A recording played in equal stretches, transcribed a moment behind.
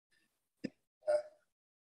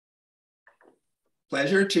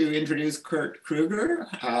pleasure to introduce Kurt Kreuger.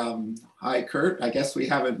 Hi, Kurt. I guess we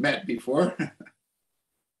haven't met before.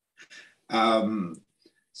 um,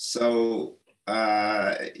 so,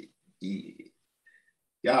 uh,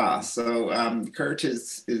 yeah, so Kurt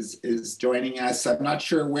is joining us. I'm not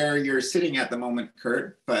sure where you're sitting at the moment,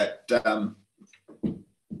 Kurt, but I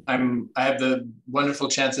have the wonderful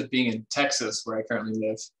chance of being in Texas, where I currently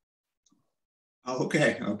live.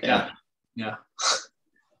 Okay. Yeah.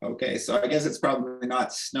 Okay, so I guess it's probably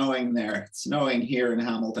not snowing there. It's snowing here in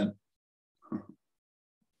Hamilton.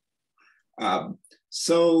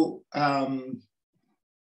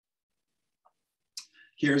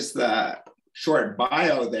 Here's the short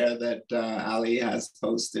bio there that Ali has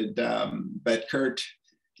posted, but Kurt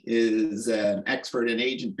is an expert in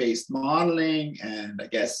agent-based modeling and I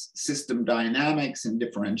guess system dynamics and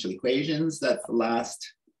differential equations. That's the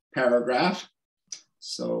last paragraph.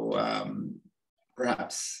 So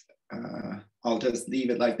perhaps I'll just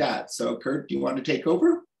leave it like that. So Kurt, do you want to take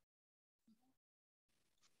over?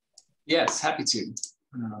 Yes, happy to.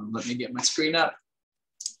 Let me get my screen up.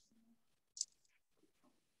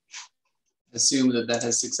 Assume that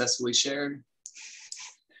has successfully shared.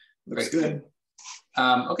 Looks good.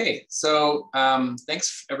 Okay, so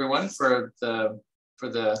thanks everyone for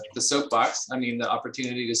the soapbox. I mean, the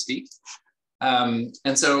opportunity to speak. And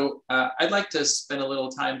so I'd like to spend a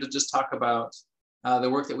little time to just talk about the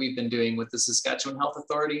work that we've been doing with the Saskatchewan Health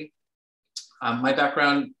Authority. My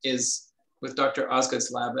background is with Dr.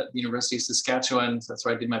 Osgood's lab at the University of Saskatchewan. So that's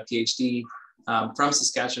where I did my PhD. From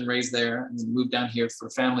Saskatchewan, raised there, and then moved down here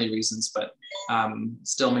for family reasons, but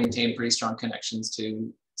still maintain pretty strong connections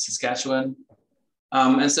to Saskatchewan.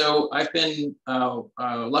 And so I've been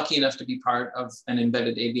lucky enough to be part of an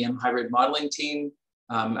embedded ABM hybrid modeling team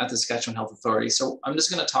at the Saskatchewan Health Authority. So I'm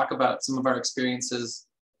just going to talk about some of our experiences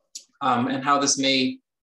and how this may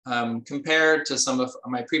compare to some of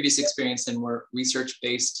my previous experience in more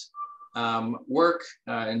research-based work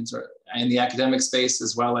in the academic space,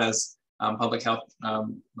 as well as public health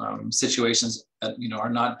situations that are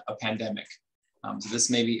not a pandemic. So this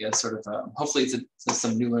may be a sort of hopefully it's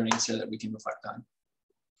some new learnings here that we can reflect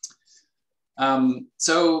on.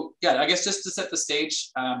 So yeah, I guess just to set the stage,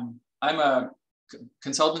 I'm a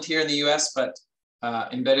consultant here in the US, but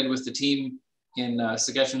embedded with the team in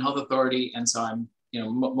Saskatchewan Health Authority, and so I'm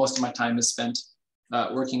most of my time is spent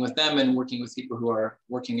working with them and working with people who are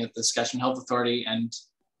working at the Saskatchewan Health Authority, and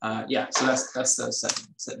yeah, so that's the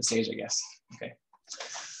set the stage, I guess. Okay.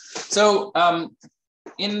 So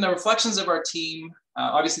in the reflections of our team,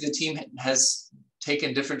 obviously the team has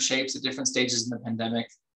taken different shapes at different stages in the pandemic.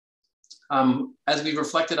 As we've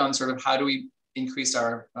reflected on sort of how do we increase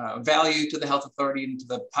our value to the health authority and to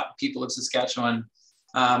the people of Saskatchewan,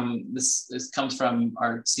 this comes from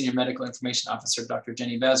our senior medical information officer, Dr.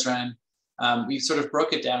 Jenny Bazran. We've sort of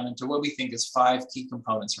broke it down into what we think is five key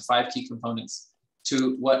components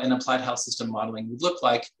to what an applied health system modeling would look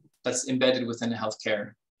like that's embedded within a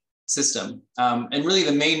healthcare system. And really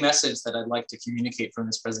the main message that I'd like to communicate from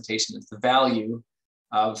this presentation is the value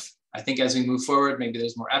of, I think as we move forward, maybe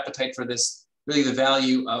there's more appetite for this, really the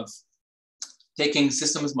value of taking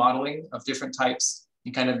systems modeling of different types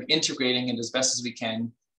and kind of integrating it as best as we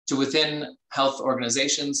can to within health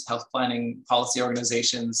organizations, health planning policy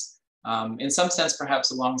organizations, in some sense,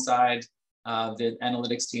 perhaps alongside the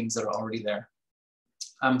analytics teams that are already there.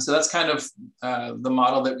 So that's kind of the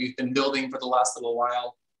model that we've been building for the last little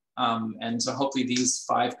while. And so hopefully these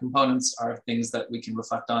five components are things that we can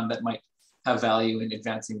reflect on that might have value in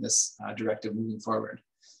advancing this directive moving forward.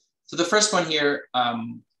 So the first one here,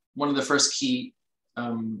 one of the first key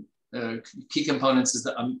components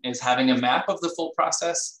is having a map of the full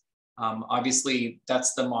process. Obviously,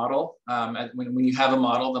 that's the model. When you have a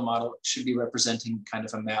model, the model should be representing kind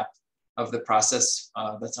of a map of the process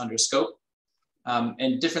that's under scope.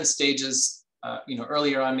 And different stages,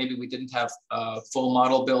 earlier on, maybe we didn't have a full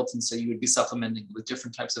model built, and so you would be supplementing with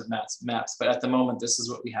different types of maps. But at the moment, this is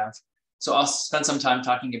what we have. So I'll spend some time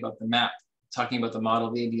talking about the map, talking about the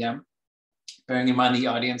model, the ABM. Bearing in mind the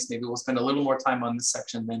audience, maybe we'll spend a little more time on this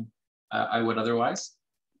section than I would otherwise.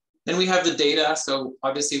 Then we have the data. So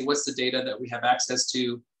obviously, what's the data that we have access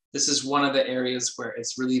to? This is one of the areas where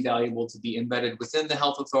it's really valuable to be embedded within the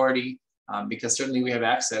health authority, because certainly we have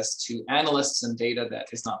access to analysts and data that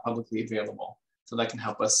is not publicly available. So that can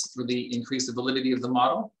help us really increase the validity of the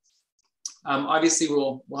model. Obviously,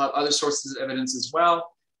 we'll have other sources of evidence as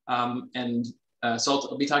well. So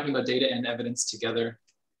I'll be talking about data and evidence together.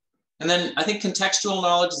 And then I think contextual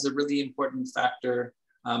knowledge is a really important factor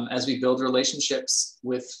as we build relationships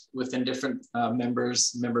within different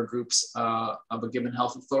member groups of a given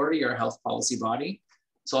health authority or health policy body.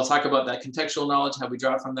 So I'll talk about that contextual knowledge, how we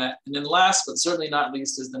draw from that. And then last, but certainly not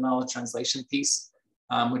least, is the knowledge translation piece,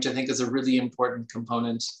 which I think is a really important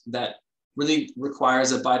component that really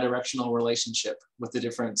requires a bidirectional relationship with the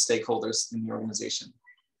different stakeholders in the organization.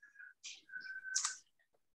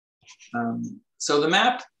 So the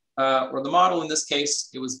map, or the model in this case,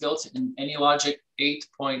 it was built in AnyLogic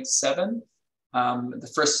 8.7.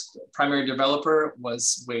 The first primary developer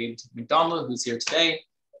was Wade McDonald, who's here today.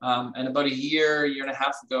 And about a year and a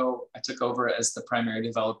half ago, I took over as the primary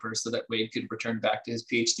developer so that Wade could return back to his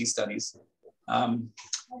PhD studies.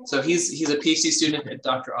 So he's a PhD student at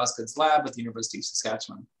Dr. Osgood's lab at the University of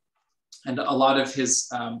Saskatchewan. And a lot of his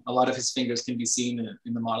fingers can be seen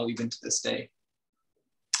in the model even to this day.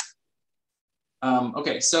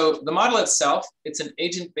 Okay, so the model itself, it's an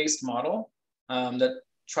agent-based model that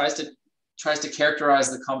tries to characterize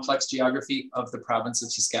the complex geography of the province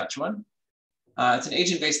of Saskatchewan. It's an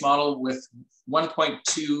agent-based model with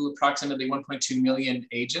approximately 1.2 million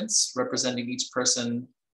agents representing each person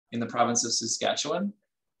in the province of Saskatchewan.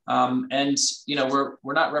 And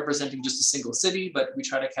we're not representing just a single city, but we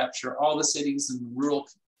try to capture all the cities and rural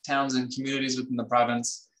towns and communities within the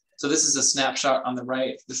province. So this is a snapshot on the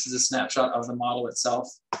right. This is a snapshot of the model itself.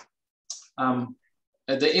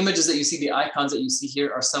 The images that you see, the icons that you see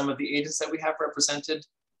here are some of the agents that we have represented.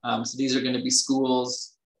 So these are going to be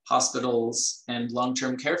schools, hospitals, and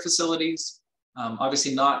long-term care facilities.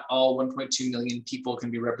 Obviously not all 1.2 million people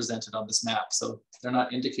can be represented on this map, so they're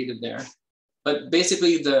not indicated there. But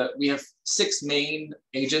basically we have 6 main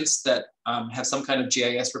agents that have some kind of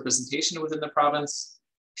GIS representation within the province.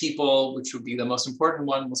 People, which would be the most important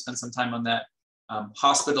one, we'll spend some time on that.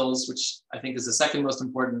 Hospitals, which I think is the second most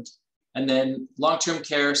important. And then long-term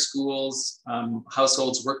care, schools,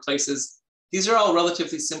 households, workplaces. These are all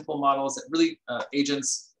relatively simple models that really,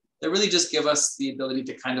 agents, that really just give us the ability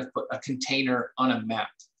to kind of put a container on a map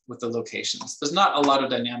with the locations. There's not a lot of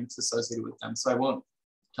dynamics associated with them, so I won't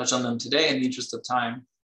touch on them today in the interest of time.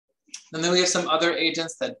 And then we have some other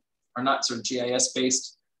agents that are not sort of GIS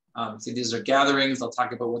based. So these are gatherings. I'll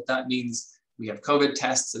talk about what that means. We have COVID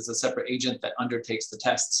tests as a separate agent that undertakes the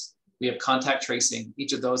tests. We have contact tracing.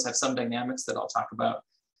 Each of those have some dynamics that I'll talk about.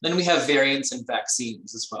 Then we have variants and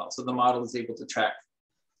vaccines as well. So the model is able to track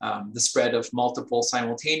the spread of multiple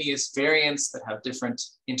simultaneous variants that have different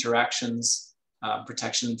interactions,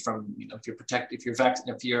 protection from,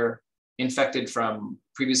 if you're infected from,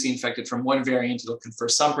 previously infected from one variant, it'll confer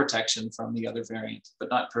some protection from the other variant, but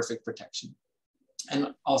not perfect protection.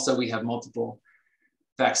 And also we have multiple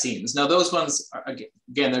vaccines. Now those ones, are,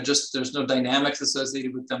 again, there's no dynamics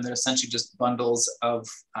associated with them. They're essentially just bundles of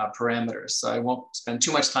parameters. So I won't spend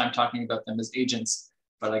too much time talking about them as agents,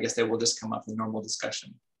 but I guess they will just come up in normal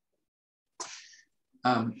discussion.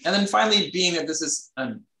 And then finally, being that this is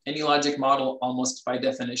an AnyLogic model, almost by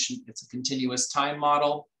definition, it's a continuous time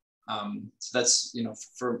model. So that's,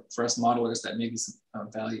 for us modelers, that may be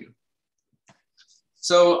some value.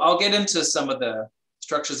 So I'll get into some of the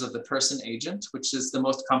structures of the person agent, which is the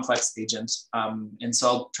most complex agent. And so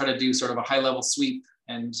I'll try to do sort of a high level sweep,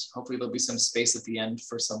 and hopefully there'll be some space at the end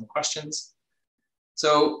for some questions.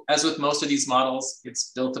 So as with most of these models,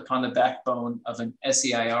 it's built upon the backbone of an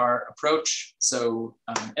SEIR approach. So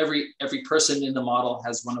every person in the model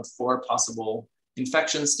has one of 4 possible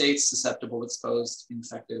infection states: susceptible, exposed,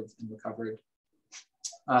 infective, and recovered.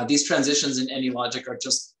 These transitions in AnyLogic are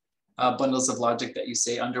just bundles of logic that you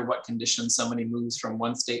say under what conditions somebody moves from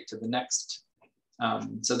one state to the next.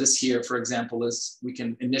 So this here, for example, is we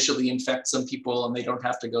can initially infect some people and they don't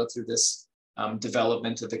have to go through this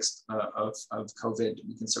development of COVID.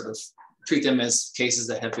 We can sort of treat them as cases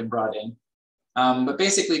that have been brought in. But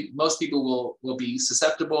basically, most people will be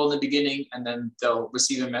susceptible in the beginning, and then they'll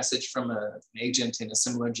receive a message from an agent in a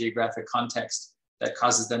similar geographic context that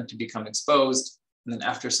causes them to become exposed. And then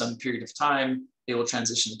after some period of time, they will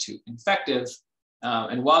transition to infective.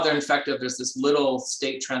 And while they're infective, there's this little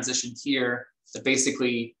state transition here that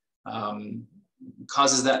basically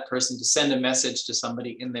causes that person to send a message to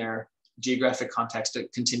somebody in their geographic context to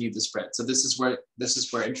continue the spread. So this is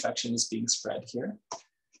where infection is being spread here.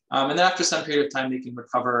 And then after some period of time, they can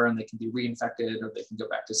recover and they can be reinfected, or they can go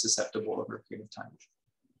back to susceptible over a period of time.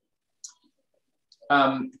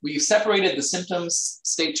 We've separated the symptoms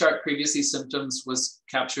state chart. Previously, symptoms was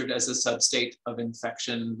captured as a substate of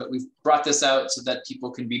infection, but we've brought this out so that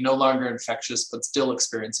people can be no longer infectious, but still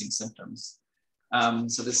experiencing symptoms.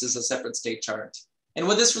 So this is a separate state chart. And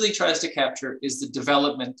what this really tries to capture is the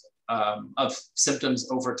development of symptoms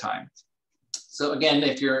over time. So again,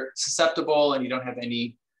 if you're susceptible and you don't have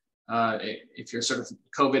any, if you're sort of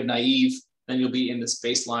COVID naive, then you'll be in this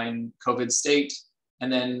baseline COVID state. And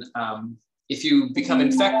then if you become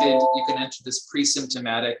infected, you can enter this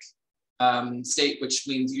pre-symptomatic state, which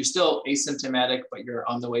means you're still asymptomatic, but you're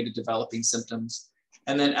on the way to developing symptoms.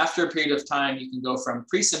 And then after a period of time, you can go from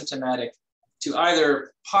pre-symptomatic to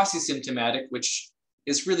either paucisymptomatic, which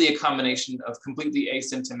is really a combination of completely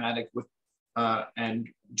asymptomatic with and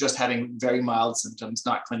just having very mild symptoms,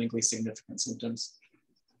 not clinically significant symptoms.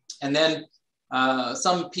 And then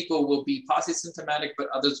some people will be paucisymptomatic, but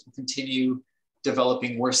others will continue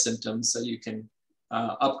developing worse symptoms. So you can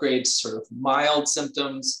upgrade sort of mild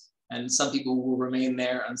symptoms, and some people will remain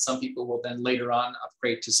there, and some people will then later on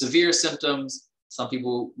upgrade to severe symptoms. Some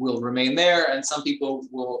people will remain there, and some people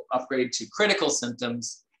will upgrade to critical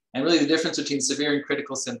symptoms. And really the difference between severe and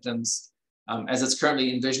critical symptoms, as it's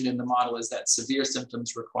currently envisioned in the model, is that severe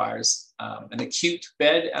symptoms requires an acute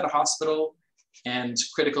bed at a hospital, and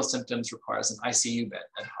critical symptoms requires an ICU bed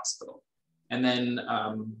at a hospital. And then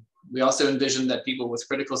we also envision that people with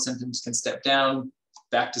critical symptoms can step down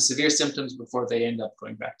back to severe symptoms before they end up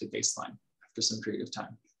going back to baseline after some period of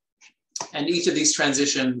time. And each of these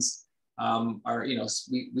transitions are,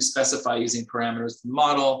 we specify using parameters in the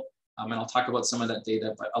model, and I'll talk about some of that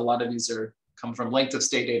data, but a lot of these come from length of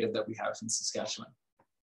stay data that we have in Saskatchewan.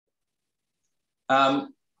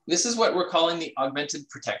 This is what we're calling the augmented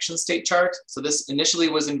protection state chart. So this initially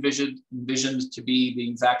was envisioned to be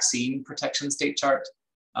the vaccine protection state chart,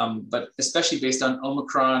 but especially based on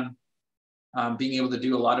Omicron, being able to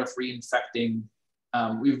do a lot of reinfecting,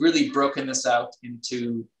 we've really broken this out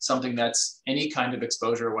into something that's any kind of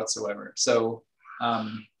exposure whatsoever. So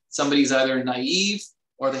somebody's either naive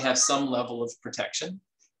or they have some level of protection.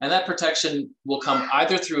 And that protection will come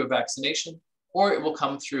either through a vaccination, or it will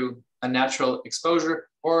come through a natural exposure,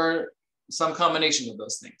 or some combination of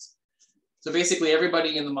those things. So basically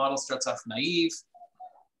everybody in the model starts off naive.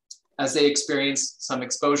 As they experience some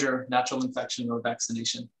exposure, natural infection or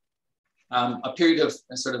vaccination, a period of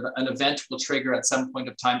sort of an event will trigger at some point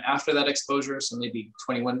of time after that exposure. So maybe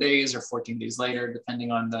 21 days or 14 days later,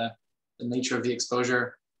 depending on the nature of the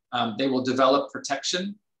exposure, they will develop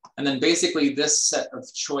protection. And then basically this set of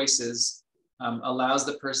choices allows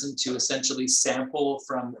the person to essentially sample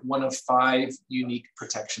from one of 5 unique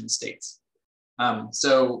protection states.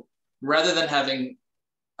 So rather than having,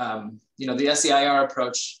 the SEIR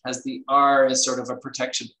approach has the R as sort of a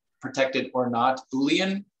protected or not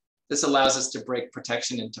Boolean. This allows us to break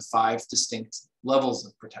protection into 5 distinct levels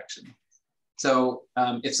of protection. So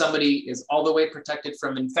if somebody is all the way protected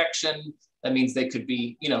from infection, that means they could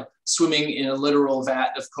be, swimming in a literal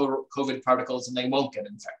vat of COVID particles and they won't get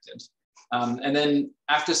infected. And then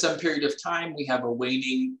after some period of time, we have a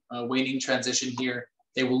waning transition here.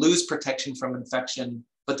 They will lose protection from infection,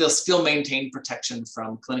 but they'll still maintain protection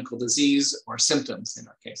from clinical disease or symptoms in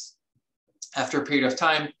our case. After a period of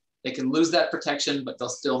time, they can lose that protection, but they'll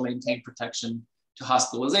still maintain protection to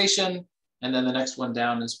hospitalization. And then the next one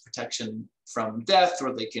down is protection from death,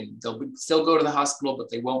 or they'll still go to the hospital, but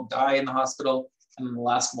they won't die in the hospital. And then the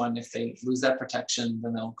last one, if they lose that protection,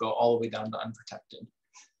 then they'll go all the way down to unprotected.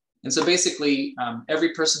 And so basically,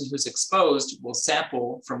 every person who's exposed will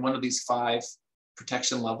sample from one of these 5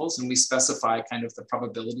 protection levels, and we specify kind of the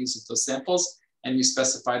probabilities of those samples, and we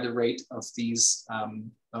specify the rate of these,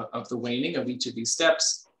 of the waning of each of these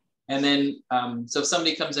steps. And then, so if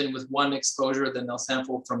somebody comes in with one exposure, then they'll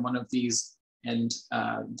sample from one of these, and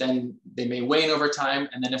then they may wane over time.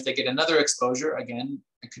 And then if they get another exposure, again,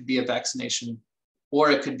 it could be a vaccination,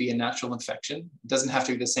 or it could be a natural infection. It doesn't have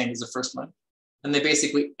to be the same as the first one. And they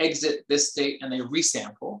basically exit this state and they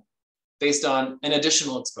resample based on an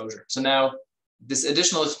additional exposure. So now this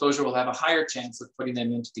additional exposure will have a higher chance of putting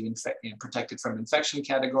them into the protected from infection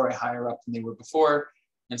category, higher up than they were before.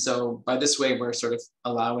 And so by this way, we're sort of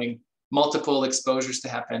allowing multiple exposures to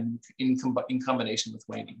happen in combination with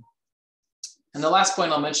waning. And the last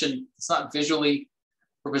point I'll mention, it's not visually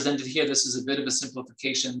represented here. This is a bit of a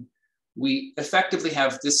simplification. We effectively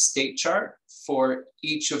have this state chart for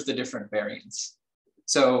each of the different variants.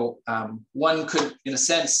 So one could, in a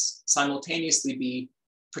sense, simultaneously be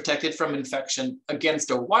protected from infection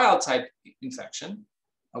against a wild type infection,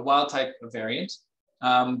 a wild type variant,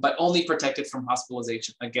 but only protected from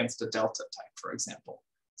hospitalization against a Delta type, for example.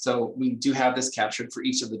 So we do have this captured for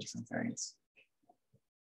each of the different variants.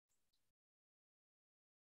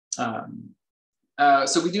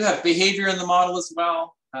 So we do have behavior in the model as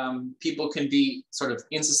well. People can be sort of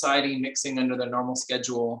in society, mixing under their normal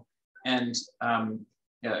schedule, and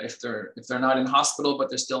if they're not in hospital but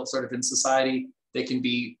they're still sort of in society, they can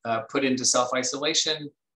be put into self-isolation.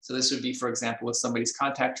 So this would be, for example, if somebody's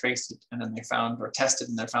contact traced and then they found or tested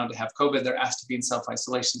and they're found to have COVID, they're asked to be in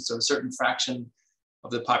self-isolation. So a certain fraction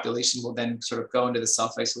of the population will then sort of go into the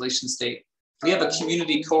self-isolation state. We have a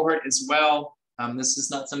community cohort as well. This is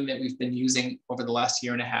not something that we've been using over the last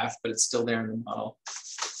year and a half, but it's still there in the model.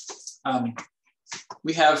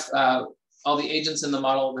 We have all the agents in the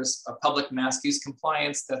model. There's a public mask use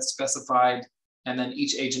compliance that's specified. And then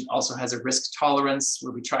each agent also has a risk tolerance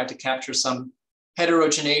where we try to capture some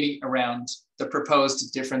heterogeneity around the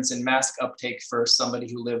proposed difference in mask uptake for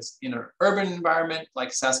somebody who lives in an urban environment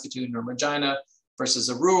like Saskatoon or Regina versus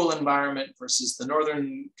a rural environment versus the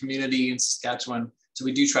northern community in Saskatchewan. So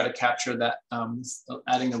we do try to capture that,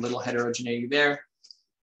 adding a little heterogeneity there.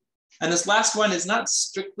 And this last one is not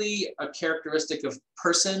strictly a characteristic of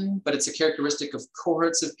person, but it's a characteristic of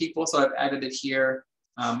cohorts of people. So I've added it here,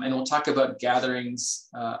 and we'll talk about gatherings.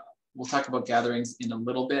 We'll talk about gatherings in a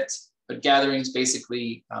little bit, but gatherings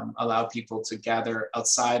basically allow people to gather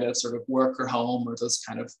outside of sort of work or home or those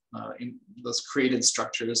kind of those created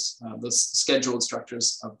structures, those scheduled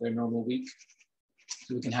structures of their normal week.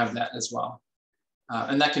 So we can have that as well.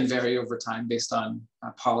 And that can vary over time based on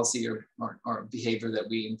policy or behavior that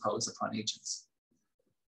we impose upon agents.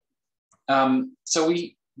 So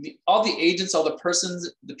all the agents, all the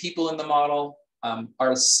persons, the people in the model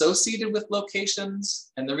are associated with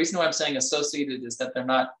locations. And the reason why I'm saying associated is that they're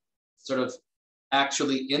not sort of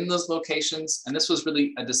actually in those locations. And this was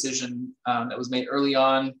really a decision that was made early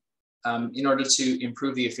on in order to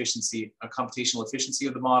improve the efficiency, computational efficiency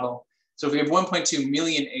of the model. So if we have 1.2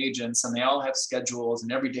 million agents and they all have schedules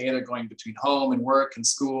and every day they're going between home and work and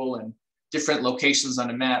school and different locations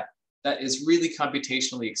on a map, that is really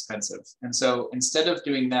computationally expensive. And so instead of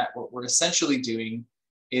doing that, what we're essentially doing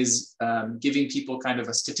is giving people kind of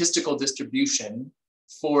a statistical distribution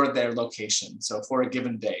for their location. So for a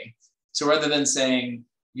given day. So rather than saying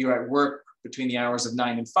you're at work between the hours of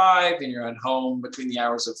 9 and 5 and you're at home between the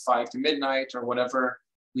hours of 5 to midnight or whatever,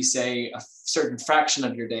 we say a certain fraction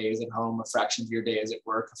of your day is at home, a fraction of your day is at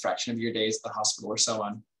work, a fraction of your day is at the hospital, or so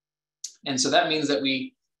on. And so that means that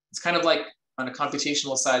it's kind of like on a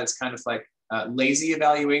computational side, it's kind of like lazy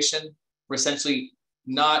evaluation. We're essentially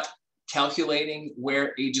not calculating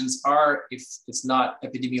where agents are if it's not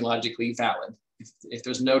epidemiologically valid. If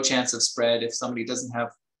there's no chance of spread, if somebody doesn't have,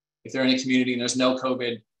 if they're in a community and there's no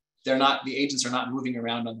COVID, the agents are not moving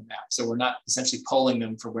around on the map. So we're not essentially polling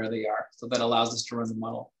them for where they are. So that allows us to run the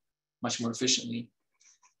model much more efficiently.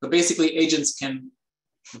 But basically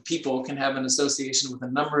people can have an association with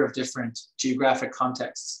a number of different geographic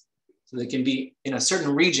contexts. So they can be in a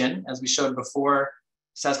certain region, as we showed before,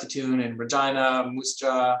 Saskatoon and Regina, Moose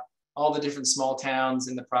Jaw, all the different small towns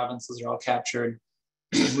in the provinces are all captured.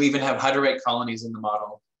 We even have Hutterite colonies in the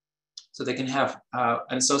model. So they can have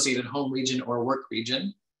an associated home region or work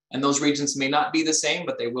region. And those regions may not be the same,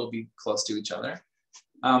 but they will be close to each other.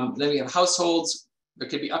 Then we have households. There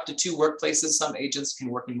could be up to 2 workplaces. Some agents can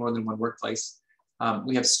work in more than one workplace.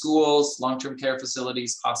 We have schools, long-term care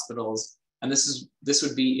facilities, hospitals. And this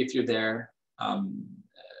would be if you're there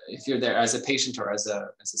as a patient or as a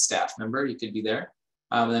staff member, you could be there.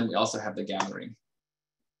 And then we also have the gathering.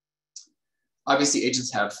 Obviously,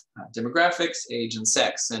 agents have demographics, age and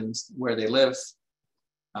sex, and where they live.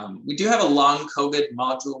 We do have a long COVID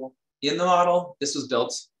module in the model. This was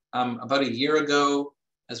built about a year ago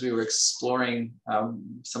as we were exploring,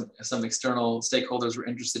 some external stakeholders were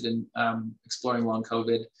interested in exploring long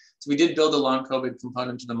COVID. So we did build a long COVID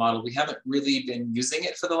component to the model. We haven't really been using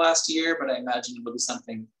it for the last year, but I imagine it will be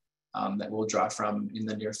something that we'll draw from in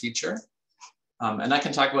the near future. And I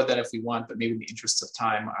can talk about that if we want, but maybe in the interest of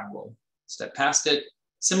time, I will step past it.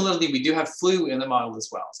 Similarly, we do have flu in the model as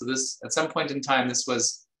well. So this, at some point in time, this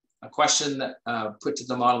was a question that put to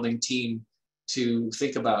the modeling team to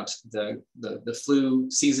think about the flu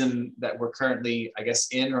season that we're currently, I guess,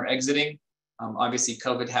 in or exiting. Obviously,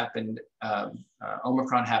 COVID happened,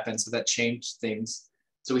 Omicron happened, so that changed things.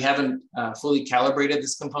 So we haven't fully calibrated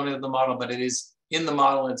this component of the model, but it is in the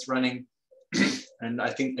model, it's running. And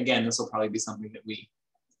I think, again, this will probably be something that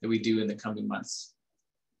we do in the coming months.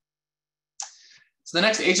 So the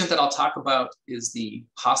next agent that I'll talk about is the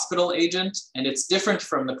hospital agent, and it's different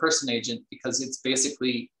from the person agent because it's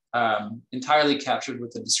basically entirely captured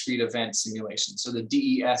with a discrete event simulation. So the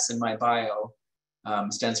DES in my bio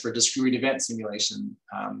stands for discrete event simulation.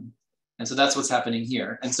 And so that's what's happening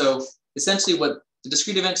here. And so essentially what the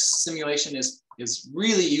discrete event simulation is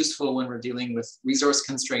really useful when we're dealing with resource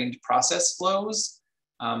constrained process flows.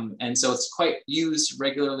 And so it's quite used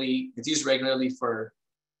regularly. It's used regularly for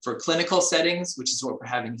clinical settings, which is what we're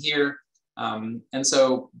having here. And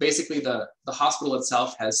so basically the hospital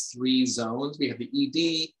itself has 3 zones. We have the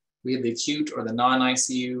ED, we have the acute or the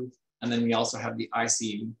non-ICU, and then we also have the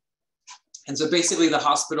ICU. And so basically the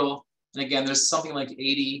hospital, and again, there's something like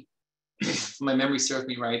 80 if my memory serves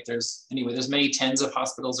me right, there's many tens of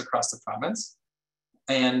hospitals across the province.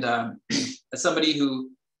 And as somebody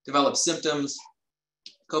who develops symptoms,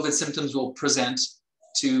 COVID symptoms will present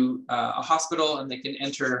to a hospital, and they can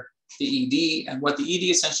enter the ED. And what the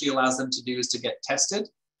ED essentially allows them to do is to get tested.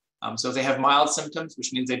 So if they have mild symptoms,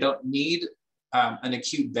 which means they don't need an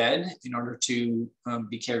acute bed in order to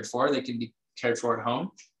be cared for, they can be cared for at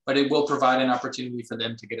home, but it will provide an opportunity for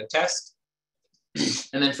them to get a test.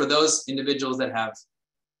 And then for those individuals that have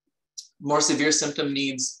more severe symptom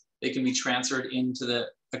needs, they can be transferred into the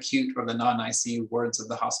acute or the non-ICU wards of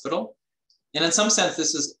the hospital. And in some sense,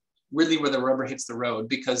 this is really where the rubber hits the road,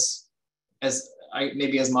 because as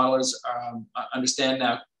modelers understand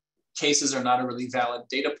now, cases are not a really valid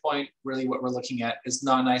data point. Really what we're looking at is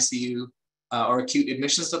non-ICU or acute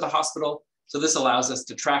admissions to the hospital. So this allows us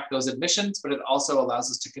to track those admissions, but it also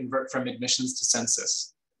allows us to convert from admissions to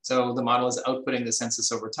census. So the model is outputting the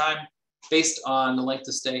census over time based on the length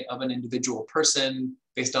of stay of an individual person,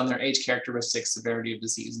 based on their age characteristics, severity of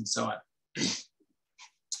disease, and so on.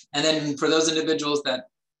 And then for those individuals that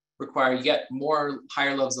require yet more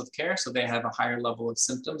higher levels of care, so they have a higher level of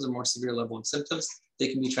symptoms, a more severe level of symptoms, they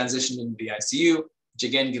can be transitioned into the ICU, which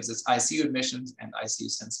again gives us ICU admissions and ICU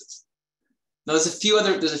census. Now there's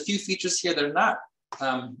a few features here that are not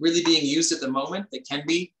really being used at the moment. They can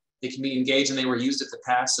be engaged, and they were used at the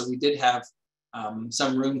past. So we did have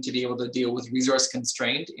some room to be able to deal with resource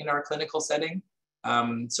constraint in our clinical setting.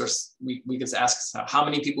 So we could ask how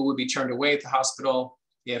many people would be turned away at the hospital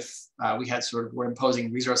if we're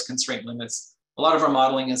imposing resource constraint limits. A lot of our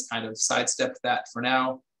modeling has kind of sidestepped that for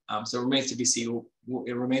now. So it remains to be seen.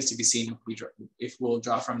 It remains to be seen if we'll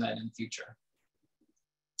draw from that in the future.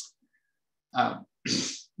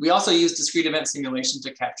 We also use discrete event simulation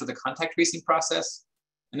to capture the contact tracing process.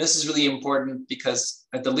 And this is really important because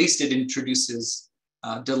at the least it introduces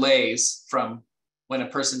delays from when a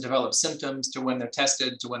person develops symptoms to when they're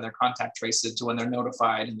tested, to when they're contact traced, to when they're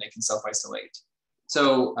notified and they can self-isolate.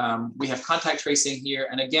 So we have contact tracing here.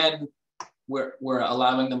 And again, we're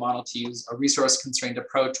allowing the model to use a resource constrained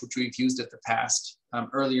approach, which we've used at the past.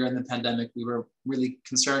 Earlier in the pandemic, we were really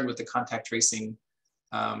concerned with the contact tracing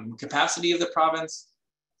capacity of the province.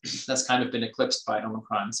 That's kind of been eclipsed by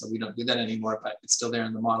Omicron, so we don't do that anymore, but it's still there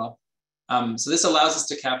in the model. So this allows us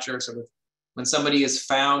to capture sort of when somebody is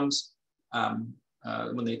found,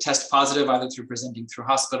 when they test positive, either through presenting through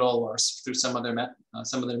hospital or through some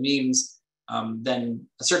other means, then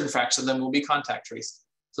a certain fraction of them will be contact traced.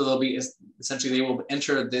 So they'll be essentially, they will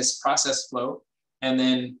enter this process flow, and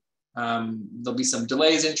then there'll be some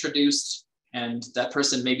delays introduced, and that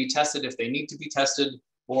person may be tested if they need to be tested,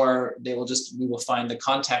 or we will find the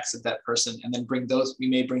contacts of that person and then we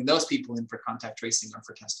may bring those people in for contact tracing or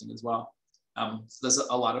for testing as well. So there's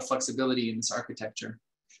a lot of flexibility in this architecture.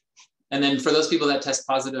 And then for those people that test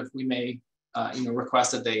positive, we may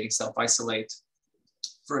request that they self-isolate,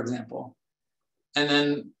 for example. And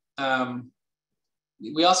then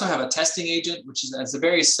we also have a testing agent, which is a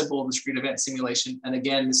very simple discrete event simulation. And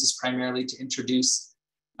again, this is primarily to introduce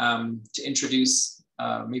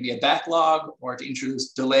maybe a backlog, or to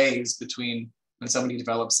introduce delays between when somebody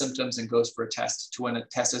develops symptoms and goes for a test to when a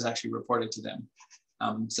test is actually reported to them.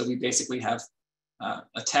 So we basically have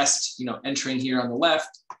a test, entering here on the left.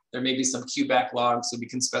 There may be some queue backlog, so we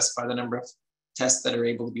can specify the number of tests that are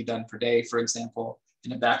able to be done per day, for example,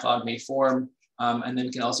 and a backlog may form. And then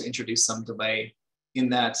we can also introduce some delay in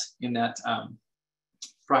that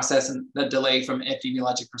process, and that delay from an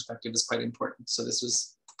epidemiologic perspective is quite important. So this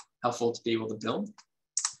was helpful to be able to build.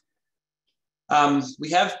 We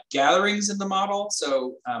have gatherings in the model.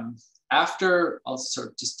 So I'll sort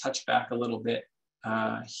of just touch back a little bit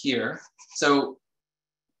here. So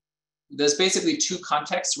there's basically two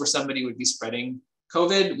contexts where somebody would be spreading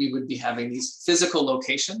COVID. We would be having these physical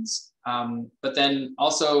locations, but then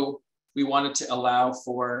also we wanted to allow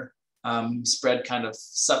for spread kind of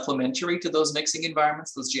supplementary to those mixing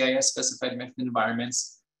environments, those GIS specified mixing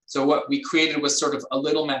environments. So what we created was sort of a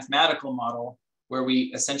little mathematical model where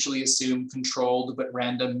we essentially assume controlled but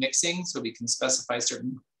random mixing. So we can specify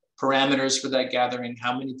certain parameters for that gathering,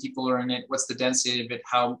 how many people are in it, what's the density of it,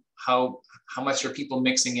 how much are people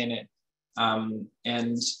mixing in it. And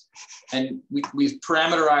we've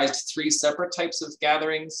parameterized 3 separate types of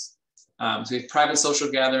gatherings. So we have private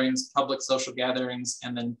social gatherings, public social gatherings,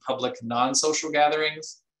 and then public non-social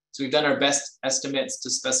gatherings. So we've done our best estimates to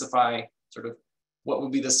specify sort of what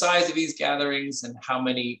would be the size of these gatherings and how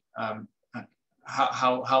many,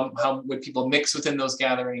 how would people mix within those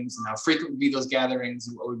gatherings, and how frequent would be those gatherings,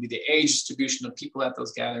 and what would be the age distribution of people at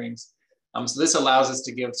those gatherings. So this allows us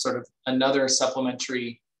to give sort of another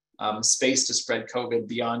supplementary space to spread COVID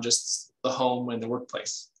beyond just the home and the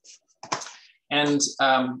workplace. And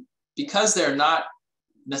because they're not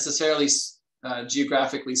necessarily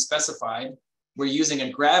geographically specified, we're using a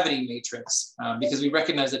gravity matrix because we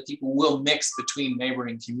recognize that people will mix between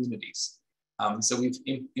neighboring communities. So we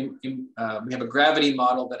have a gravity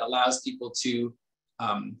model that allows people to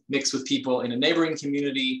mix with people in a neighboring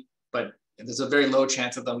community, but there's a very low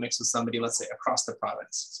chance that they'll mix with somebody, let's say, across the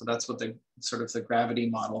province. So that's what the sort of the gravity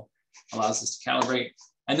model allows us to calibrate.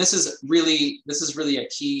 And this is really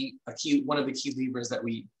one of the key levers that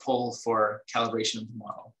we pull for calibration of the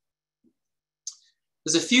model.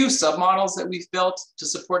 There's a few submodels that we've built to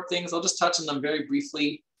support things. I'll just touch on them very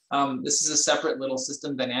briefly. This is a separate little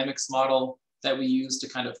system dynamics model that we use to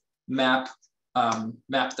kind of map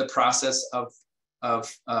the process of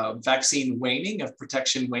vaccine waning, of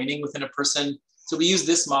protection waning within a person. So we use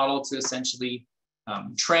this model to essentially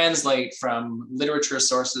translate from literature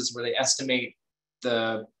sources where they estimate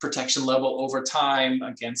the protection level over time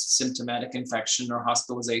against symptomatic infection or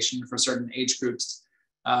hospitalization for certain age groups.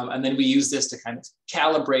 And then we use this to kind of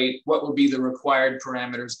calibrate what would be the required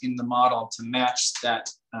parameters in the model to match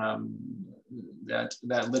that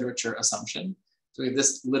literature assumption. So we have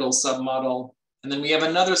this little submodel, and then we have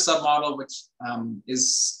another submodel which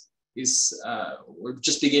we're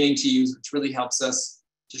just beginning to use, which really helps us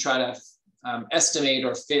to try to estimate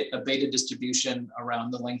or fit a beta distribution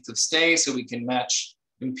around the length of stay, so we can match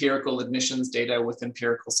empirical admissions data with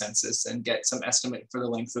empirical census and get some estimate for the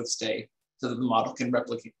length of stay, so that the model can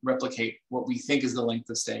replicate what we think is the length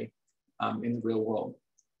of stay in the real world.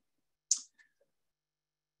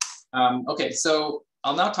 Okay, so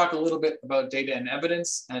I'll now talk a little bit about data and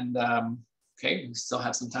evidence, and okay, we still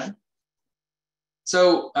have some time.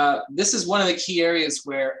 So this is one of the key areas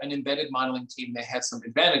where an embedded modeling team may have some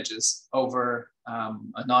advantages over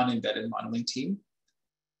a non-embedded modeling team.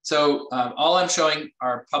 So all I'm showing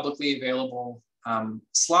are publicly available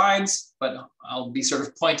slides, but I'll be sort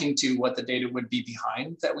of pointing to what the data would be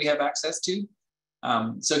behind that we have access to.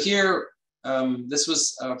 So here, this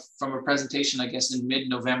was from a presentation, I guess, in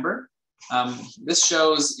mid-November. This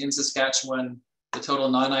shows in Saskatchewan the total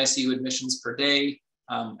non-ICU admissions per day,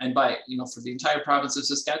 and by, for the entire province of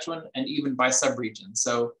Saskatchewan, and even by subregion.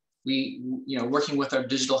 So we, working with our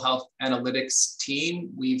digital health analytics team,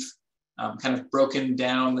 we've kind of broken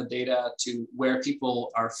down the data to where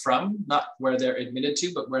people are from, not where they're admitted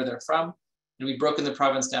to, but where they're from. And we've broken the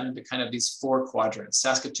province down into kind of these 4 quadrants: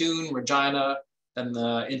 Saskatoon, Regina, then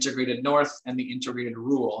the integrated north, and the integrated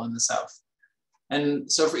rural in the south.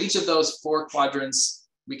 And so for each of those 4 quadrants,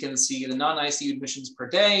 we can see the non-ICU admissions per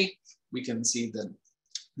day. We can see the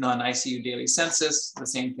non-ICU daily census, the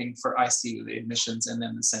same thing for ICU, the admissions, and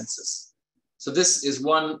then the census. So this is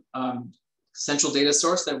one central data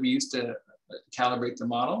source that we use to calibrate the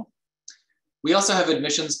model. We also have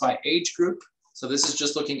admissions by age group. So this is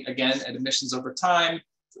just looking again at admissions over time.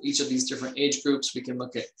 For each of these different age groups, we can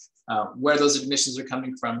look at where those admissions are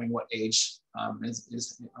coming from and what age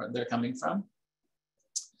they're coming from.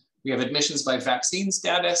 We have admissions by vaccine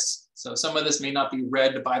status. So some of this may not be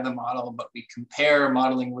read by the model, but we compare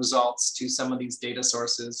modeling results to some of these data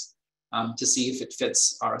sources to see if it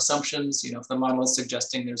fits our assumptions. If the model is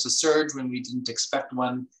suggesting there's a surge when we didn't expect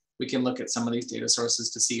one, we can look at some of these data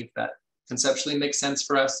sources to see if that conceptually makes sense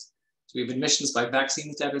for us. So we have admissions by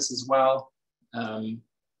vaccine status as well.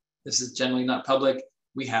 This is generally not public.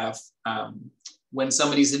 We have when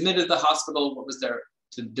somebody's admitted to the hospital, what was their,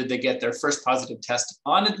 did they get their first positive test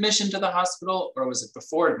on admission to the hospital, or was it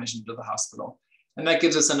before admission to the hospital? And that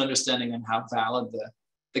gives us an understanding on how valid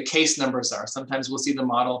the case numbers are. Sometimes we'll see the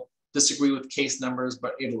model disagree with case numbers,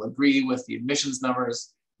 but it'll agree with the admissions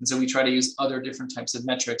numbers. And so we try to use other different types of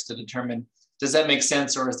metrics to determine, does that make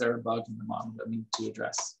sense, or is there a bug in the model that we need to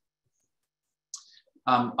address?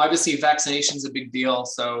 Obviously, vaccination is a big deal.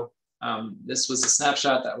 So this was a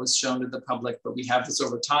snapshot that was shown to the public, but we have this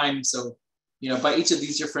over time. So, by each of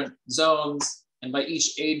these different zones, and by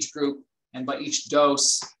each age group, and by each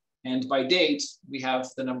dose, and by date, we have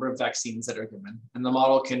the number of vaccines that are given. And the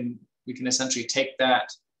model we can essentially take that,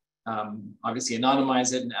 obviously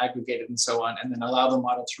anonymize it and aggregate it and so on, and then allow the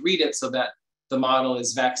model to read it so that the model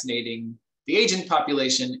is vaccinating the agent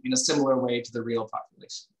population in a similar way to the real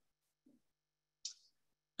population.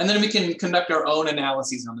 And then we can conduct our own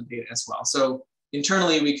analyses on the data as well. So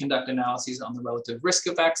internally, we conduct analyses on the relative risk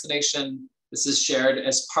of vaccination. This is shared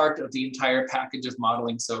as part of the entire package of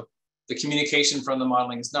modeling. So the communication from the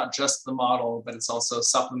modeling is not just the model, but it's also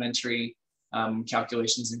supplementary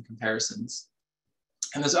calculations and comparisons.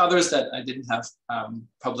 And there's others that I didn't have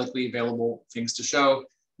publicly available things to show.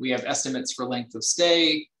 We have estimates for length of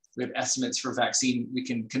stay. We have estimates for vaccine. We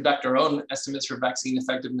can conduct our own estimates for vaccine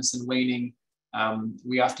effectiveness and waning.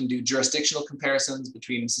 We often do jurisdictional comparisons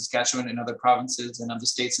between Saskatchewan and other provinces and other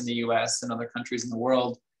states in the US and other countries in the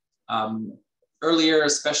world. Earlier,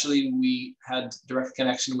 especially, we had direct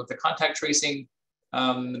connection with the contact tracing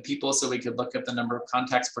people, so we could look at the number of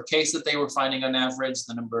contacts per case that they were finding on average,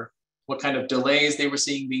 the number, what kind of delays they were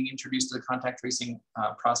seeing being introduced to the contact tracing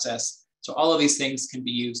process. So all of these things can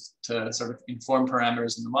be used to sort of inform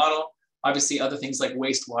parameters in the model. Obviously, other things like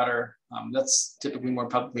wastewater, that's typically more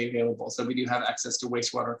publicly available. So we do have access to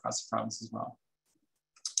wastewater across the province as well.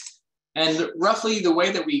 And roughly the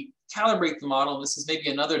way that we calibrate the model, this is maybe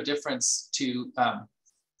another difference to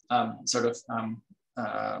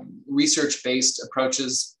research-based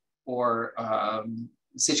approaches or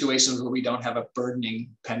situations where we don't have a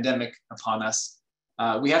burdening pandemic upon us.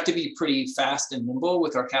 We have to be pretty fast and nimble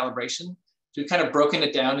with our calibration. So we've kind of broken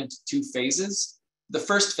it down into two phases. The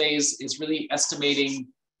first phase is really estimating,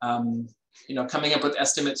 coming up with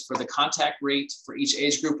estimates for the contact rate for each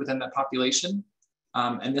age group within that population.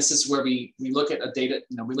 And this is where we look at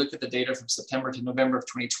we look at the data from September to November of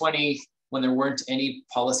 2020, when there weren't any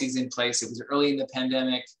policies in place. It was early in the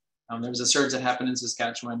pandemic. There was a surge that happened in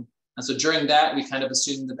Saskatchewan. And so during that, we kind of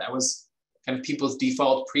assumed that that was kind of people's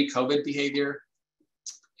default pre-COVID behavior.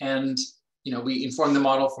 And we informed the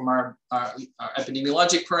model from our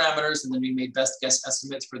epidemiologic parameters, and then we made best guess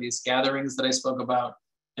estimates for these gatherings that I spoke about.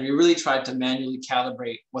 And we really tried to manually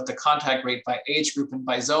calibrate what the contact rate by age group and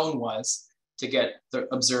by zone was to get the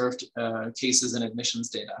observed cases and admissions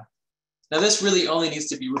data. Now, this really only needs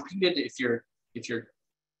to be repeated if you're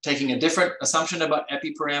taking a different assumption about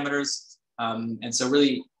epi parameters. And so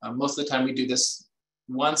really, most of the time we do this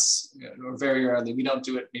once or very rarely. We don't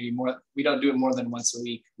do it more than once a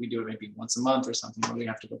week. We do it maybe once a month or something where we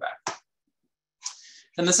have to go back.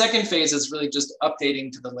 And the second phase is really just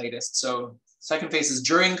updating to the latest. So second phase is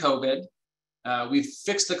during COVID. We've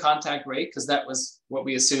fixed the contact rate because that was what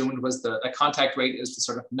we assumed was the contact rate is the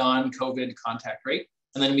sort of non-COVID contact rate.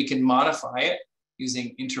 And then we can modify it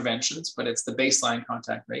using interventions, but it's the baseline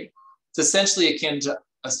contact rate. It's essentially akin to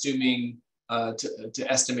assuming, to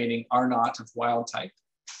estimating R0 of wild type.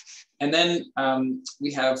 And then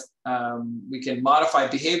we can modify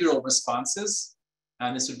behavioral responses.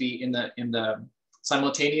 And this would be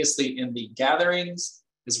simultaneously in the gatherings,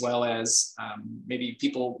 as well as maybe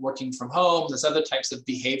people working from home. There's other types of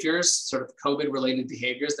behaviors, sort of COVID-related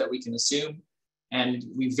behaviors that we can assume. And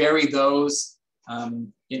we vary those,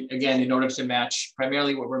 in order to match,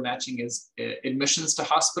 primarily what we're matching is admissions to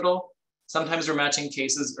hospital. Sometimes we're matching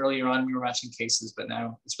cases. Earlier on, we were matching cases, but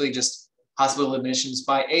now it's really just hospital admissions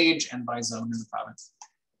by age and by zone in the province.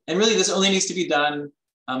 And really, this only needs to be done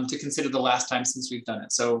to consider the last time since we've done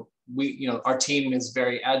it. So our team is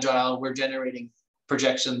very agile. We're generating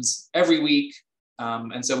projections every week.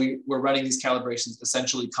 And so we're running these calibrations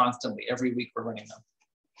essentially constantly. Every week we're running them.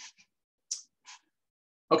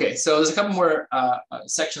 Okay, so there's a couple more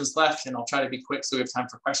sections left, and I'll try to be quick so we have time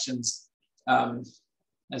for questions.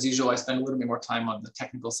 As usual, I spend a little bit more time on the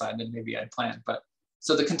technical side than maybe I'd planned. But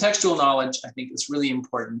so the contextual knowledge, I think, is really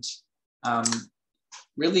important.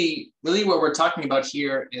 Really what we're talking about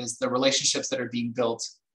here is the relationships that are being built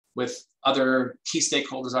with other key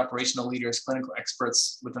stakeholders, operational leaders, clinical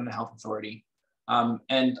experts within the health authority.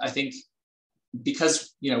 And I think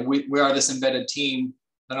because we are this embedded team,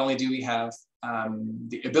 not only do we have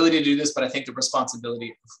the ability to do this, but I think the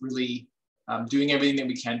responsibility of really doing everything that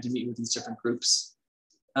we can to meet with these different groups.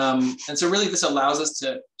 And so really this allows us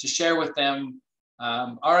to share with them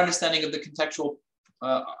our understanding of the contextual,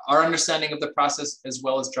 our understanding of the process, as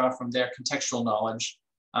well as draw from their contextual knowledge.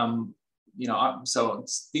 So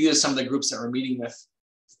these are some of the groups that we're meeting with.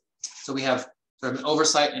 So we have sort of an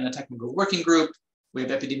oversight and a technical working group. We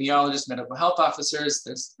have epidemiologists, medical health officers,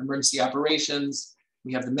 there's emergency operations.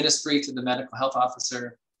 We have the ministry to the medical health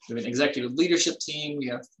officer. We have an executive leadership team. We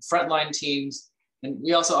have frontline teams. And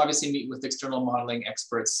we also obviously meet with external modeling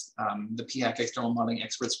experts, the PHAC external modeling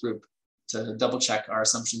experts group, to double check our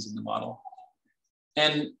assumptions in the model.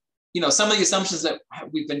 And some of the assumptions that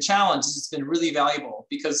we've been challenged, it's been really valuable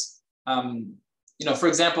because, for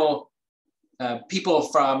example, people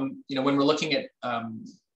from, when we're looking at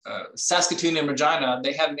Saskatoon and Regina,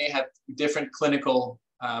 they may have different clinical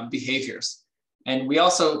behaviors. And we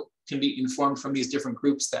also can be informed from these different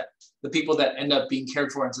groups that the people that end up being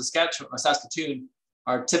cared for in Saskatoon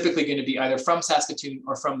are typically going to be either from Saskatoon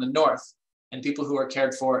or from the north. And people who are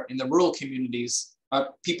cared for in the rural communities,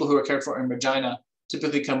 people who are cared for in Regina,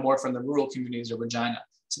 typically come more from the rural communities of Regina.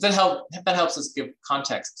 So that helps us give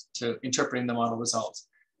context to interpreting the model results.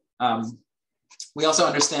 We also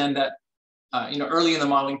understand that early in the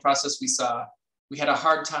modeling process, we had a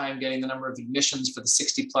hard time getting the number of admissions for the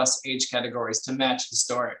 60+ age categories to match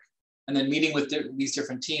historic. And then meeting with these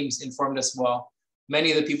different teams informed us, well,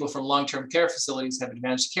 many of the people from long-term care facilities have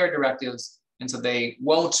advanced care directives, and so they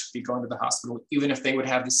won't be going to the hospital, even if they would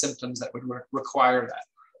have the symptoms that would require that.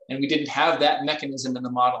 And we didn't have that mechanism in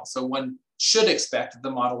the model. So one should expect that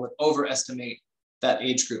the model would overestimate that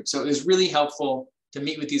age group. So it was really helpful to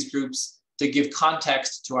meet with these groups to give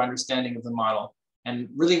context to our understanding of the model. And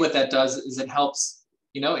really what that does is it helps,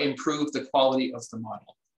 improve the quality of the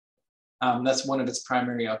model. That's one of its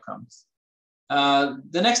primary outcomes.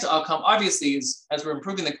 The next outcome, obviously, is as we're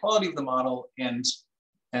improving the quality of the model and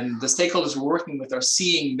the stakeholders we're working with are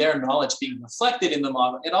seeing their knowledge being reflected in the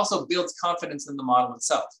model, it also builds confidence in the model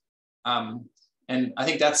itself. And I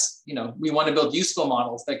think that's, we want to build useful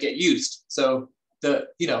models that get used. So the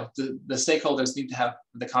stakeholders need to have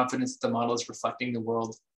the confidence that the model is reflecting the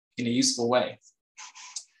world in a useful way.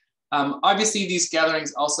 Obviously, these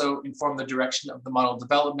gatherings also inform the direction of the model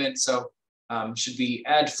development. So should we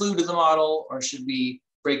add flu to the model, or should we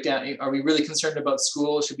break down, are we really concerned about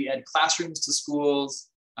schools? Should we add classrooms to schools?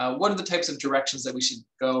 What are the types of directions that we should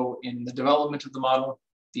go in the development of the model?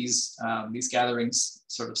 These gatherings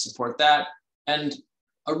sort of support that. And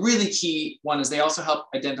a really key one is they also help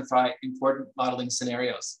identify important modeling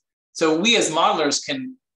scenarios. So we as modelers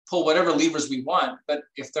can pull whatever levers we want, but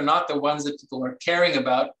if they're not the ones that people are caring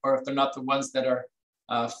about, or if they're not the ones that are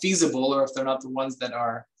feasible, or if they're not the ones that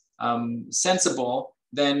are sensible,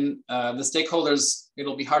 then the stakeholders,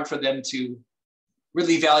 it'll be hard for them to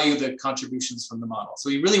really value the contributions from the model. So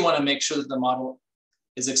we really want to make sure that the model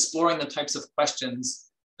is exploring the types of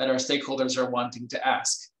questions that our stakeholders are wanting to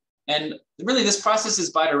ask. And really this process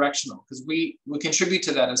is bidirectional because we contribute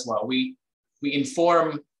to that as well. We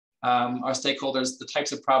inform our stakeholders the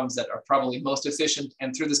types of problems that are probably most efficient.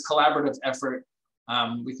 And through this collaborative effort,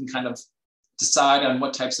 we can kind of decide on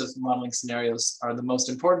what types of modeling scenarios are the most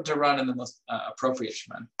important to run and the most appropriate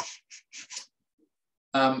to run.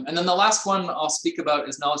 And then the last one I'll speak about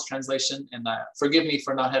is knowledge translation. And forgive me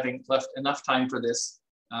for not having left enough time for this,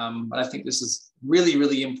 but I think this is really,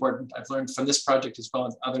 really important. I've learned from this project as well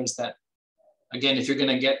as others that, again, if you're going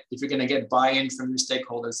to get buy-in from your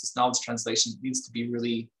stakeholders, this knowledge translation needs to be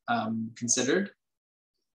really considered.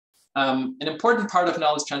 An important part of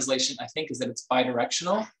knowledge translation, I think, is that it's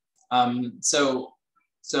bidirectional. So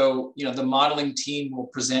the modeling team will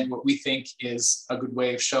present what we think is a good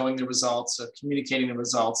way of showing the results, of communicating the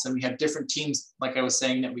results. And we have different teams, like I was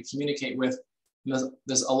saying, that we communicate with.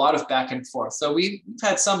 There's a lot of back and forth. So we've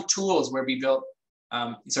had some tools where we built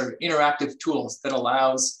sort of interactive tools that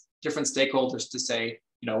allows different stakeholders to say,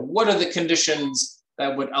 what are the conditions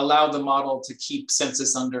that would allow the model to keep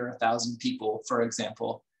census under 1,000 people, for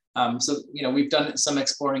example. So we've done some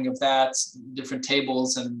exploring of that, different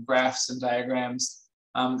tables and graphs and diagrams.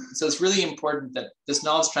 So it's really important that this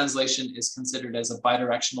knowledge translation is considered as a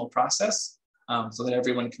bidirectional process so that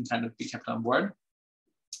everyone can kind of be kept on board.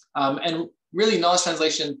 And really knowledge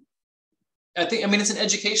translation, it's an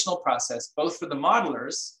educational process, both for the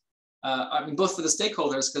modelers, both for the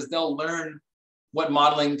stakeholders, because they'll learn what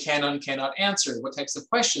modeling can and cannot answer, what types of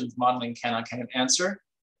questions modeling can and cannot answer.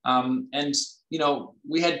 And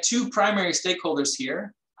we had two primary stakeholders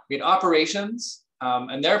here. We had operations,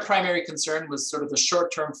 and their primary concern was sort of the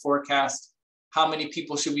short-term forecast. How many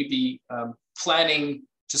people should we be planning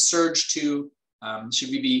to surge to? Should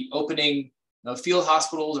we be opening field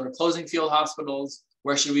hospitals or closing field hospitals?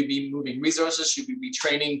 Where should we be moving resources? Should we be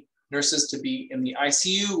training nurses to be in the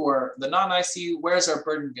ICU or the non-ICU? Where's our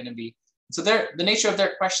burden going to be? So the nature of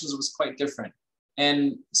their questions was quite different.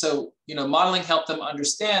 And so, modeling helped them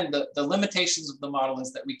understand the limitations of the model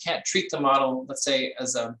is that we can't treat the model, let's say,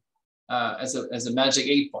 as a magic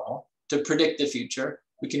 8-ball to predict the future.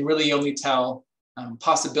 We can really only tell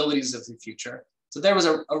possibilities of the future. So there was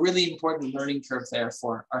a really important learning curve there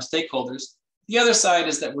for our stakeholders. The other side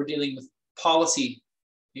is that we're dealing with policy,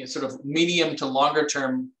 sort of medium to longer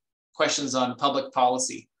term questions on public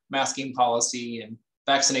policy, masking policy and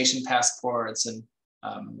vaccination passports and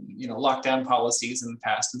lockdown policies in the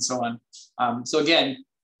past and so on. So again,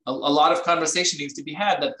 a lot of conversation needs to be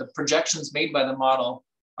had that the projections made by the model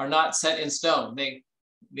are not set in stone.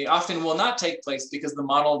 They often will not take place because the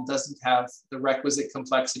model doesn't have the requisite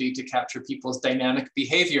complexity to capture people's dynamic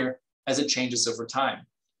behavior as it changes over time.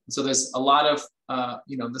 And so there's a lot of,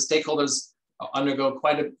 the stakeholders undergo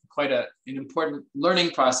quite an important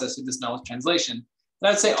learning process with this knowledge translation.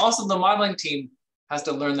 But I'd say also the modeling team has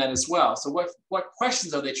to learn that as well. So what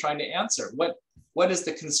questions are they trying to answer? What is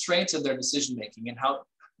the constraints of their decision making and how?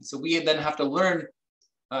 So we then have to learn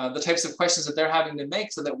the types of questions that they're having to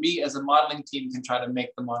make so that we as a modeling team can try to make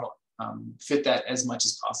the model fit that as much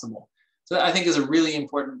as possible. So that I think is a really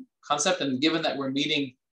important concept. And given that we're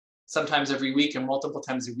meeting sometimes every week and multiple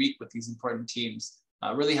times a week with these important teams,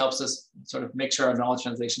 really helps us sort of make sure our knowledge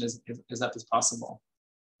translation is up as possible.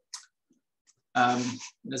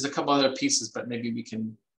 There's a couple other pieces, but maybe we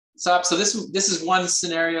can stop. So this is one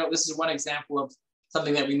scenario. This is one example of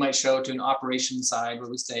something that we might show to an operations side where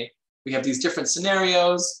we say, we have these different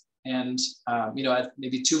scenarios and you know,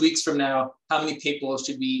 maybe 2 weeks from now, how many people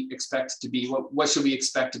should we expect to be, what should we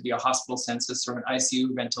expect to be a hospital census or an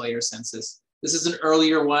ICU ventilator census? This is an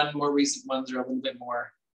earlier one. More recent ones are a little bit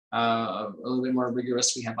more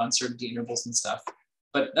rigorous. We have uncertainty intervals and stuff,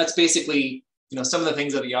 but that's basically, you know, some of the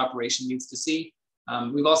things that the operation needs to see.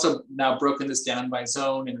 We've also now broken this down by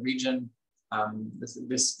zone and region. This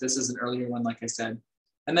is an earlier one, like I said.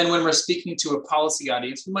 And then when we're speaking to a policy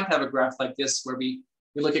audience, we might have a graph like this where we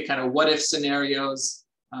look at kind of what if scenarios,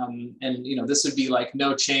 and you know, this would be like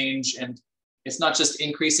no change, and it's not just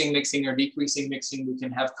increasing mixing or decreasing mixing. We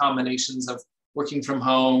can have combinations of working from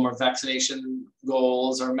home or vaccination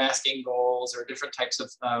goals or masking goals or different types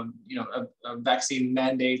of you know, vaccine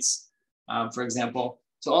mandates, for example.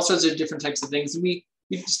 So all sorts of different types of things. And we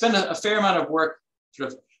spend a fair amount of work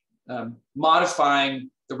sort of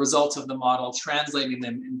modifying the results of the model, translating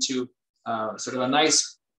them into sort of a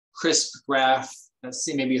nice, crisp graph.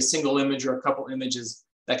 See maybe a single image or a couple images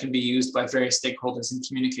that can be used by various stakeholders in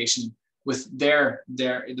communication with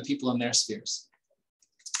the people in their spheres.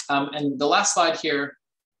 And the last slide here,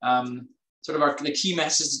 sort of the key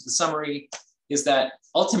message, the summary, is that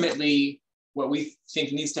ultimately what we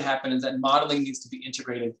think needs to happen is that modeling needs to be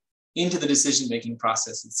integrated into the decision-making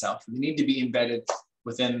process itself. They need to be embedded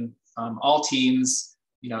within all teams,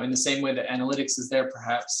 you know, in the same way that analytics is there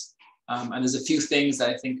perhaps. And there's a few things that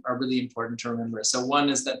I think are really important to remember. So one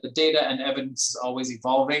is that the data and evidence is always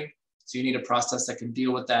evolving. So you need a process that can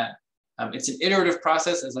deal with that. It's an iterative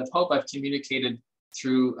process, as I hope I've communicated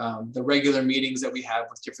through the regular meetings that we have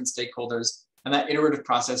with different stakeholders. And that iterative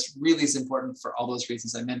process really is important for all those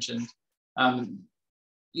reasons I mentioned.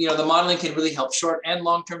 You know, the modeling can really help short and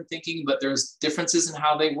long-term thinking, but there's differences in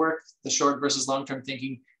how they work. The short versus long-term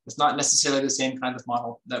thinking is not necessarily the same kind of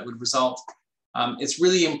model that would result. It's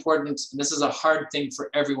really important, and this is a hard thing for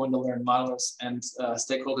everyone to learn, modelers and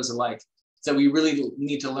stakeholders alike, that we really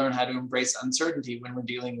need to learn how to embrace uncertainty when we're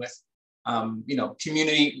dealing with you know,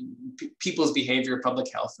 community, people's behavior, public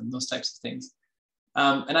health, and those types of things.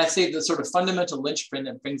 And I'd say the sort of fundamental linchpin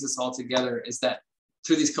that brings us all together is that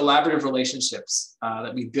through these collaborative relationships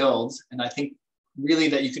that we build, and I think really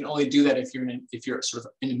that you can only do that if you're sort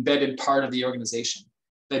of an embedded part of the organization.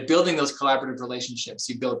 By building those collaborative relationships,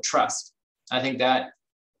 you build trust. I think that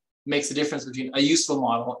makes the difference between a useful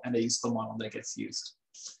model and a useful model that gets used.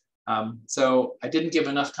 So I didn't give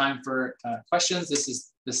enough time for questions. This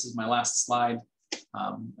is my last slide,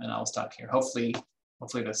 and I'll stop here. Hopefully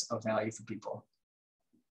that's of value for people.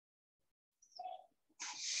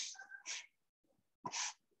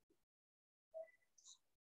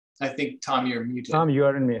 I think, Tom, you're muted. Tom, you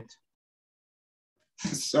are in mute.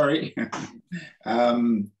 Sorry.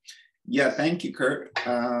 Yeah, thank you, Kurt.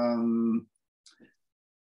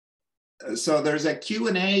 So there's a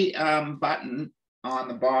Q&A button on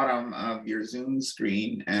the bottom of your Zoom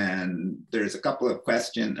screen, and there's a couple of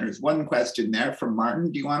questions. There's one question there from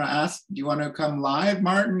Martin. Do you want to come live,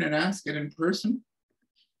 Martin, and ask it in person?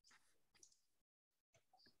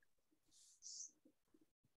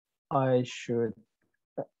 I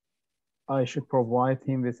should provide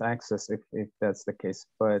him with access if that's the case,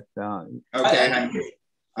 but okay.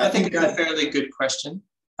 I think it's a fairly good question.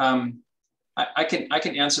 I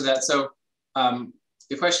can answer that. So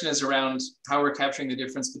the question is around how we're capturing the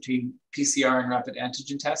difference between PCR and rapid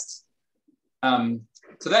antigen tests.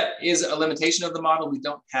 So that is a limitation of the model. We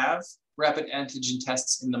don't have rapid antigen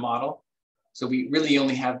tests in the model. So we really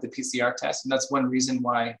only have the PCR test. And that's one reason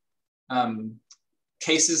why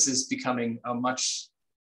cases is becoming a much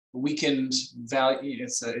weakened value.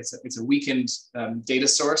 It's a weakened data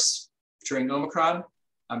source during Omicron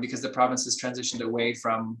because the province has transitioned away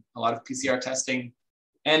from a lot of PCR testing.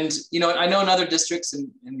 And you know, I know in other districts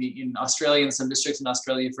in Australia, in some districts in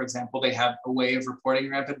Australia, for example, they have a way of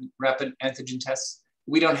reporting rapid antigen tests.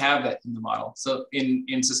 We don't have that in the model. So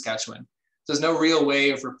in Saskatchewan, there's no real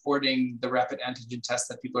way of reporting the rapid antigen tests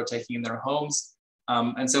that people are taking in their homes.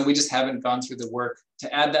 And so we just haven't gone through the work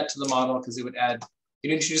to add that to the model because it would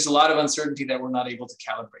introduce a lot of uncertainty that we're not able to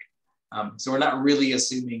calibrate. So we're not really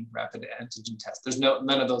assuming rapid antigen tests. There's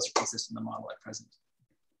none of those exist in the model at present.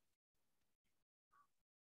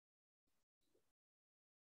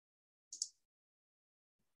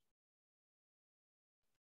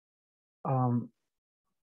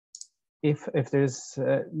 If there's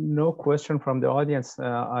no question from the audience,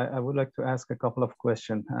 I would like to ask a couple of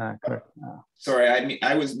questions. Kurt. Sorry,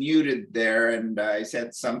 I was muted there and I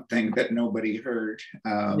said something that nobody heard.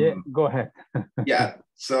 Yeah, go ahead. Yeah,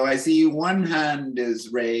 so I see one hand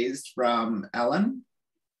is raised from Ellen.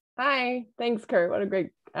 Hi, thanks, Kurt. What a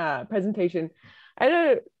great presentation. I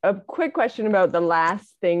had a quick question about the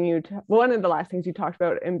last thing one of the last things you talked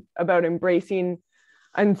about embracing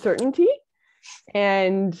uncertainty,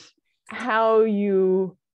 and how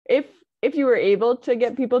if you were able to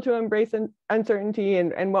get people to embrace uncertainty,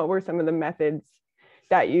 and what were some of the methods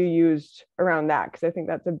that you used around that? Because I think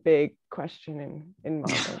that's a big question in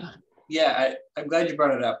modeling. Yeah, I'm glad you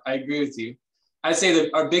brought it up. I agree with you. I'd say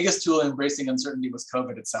that our biggest tool in embracing uncertainty was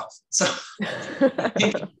COVID itself. So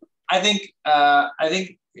I think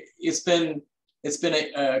it's been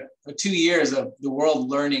 2 years of the world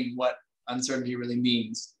learning what uncertainty really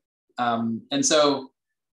means.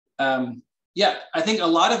 Yeah, I think a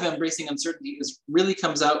lot of embracing uncertainty really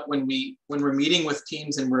comes out when we're meeting with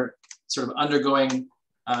teams and we're sort of undergoing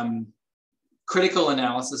critical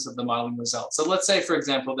analysis of the modeling results. So let's say, for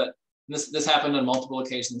example, that this happened on multiple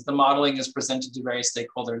occasions. The modeling is presented to various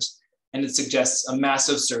stakeholders and it suggests a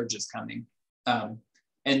massive surge is coming.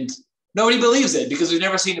 And nobody believes it because we've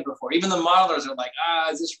never seen it before. Even the modelers are like,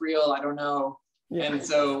 is this real? I don't know. Yeah. And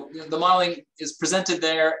so the modeling is presented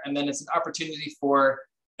there, and then it's an opportunity for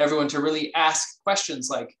everyone to really ask questions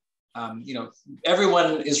like,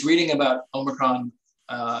 everyone is reading about Omicron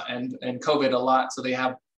and COVID a lot. So they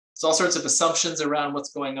have all sorts of assumptions around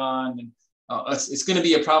what's going on. And it's going to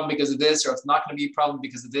be a problem because of this, or it's not going to be a problem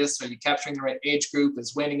because of this. Are you capturing the right age group?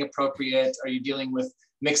 Is waning appropriate? Are you dealing with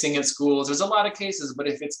mixing at schools? There's a lot of cases, but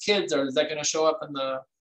if it's kids, is that going to show up in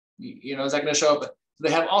is that going to show up?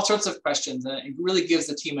 They have all sorts of questions, and it really gives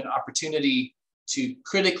the team an opportunity to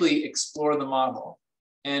critically explore the model,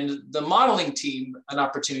 and the modeling team an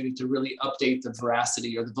opportunity to really update the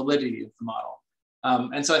veracity or the validity of the model.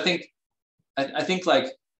 And so I think like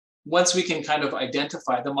once we can kind of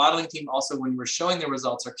identify, the modeling team also, when we're showing the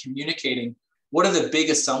results, are communicating what are the big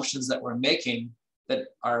assumptions that we're making that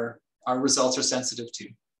our results are sensitive to,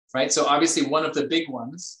 right? So obviously one of the big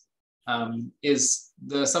ones is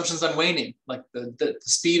the assumptions on waning, like the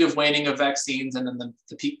speed of waning of vaccines, and then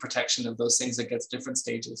the peak protection of those things that gets different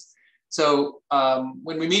stages. So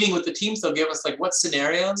when we're meeting with the teams, they'll give us like what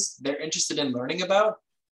scenarios they're interested in learning about.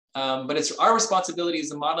 But it's our responsibility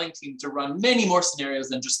as a modeling team to run many more scenarios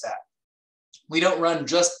than just that. We don't run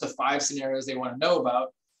just the 5 scenarios they want to know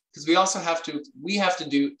about, because we also have to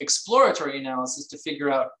do exploratory analysis to figure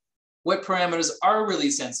out what parameters are really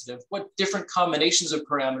sensitive, what different combinations of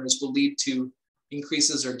parameters will lead to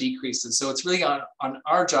increases or decreases. So it's really on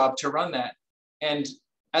our job to run that. And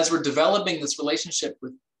as we're developing this relationship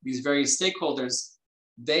with these various stakeholders,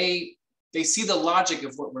 they see the logic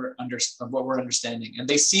of what we're understanding, and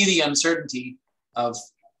they see the uncertainty of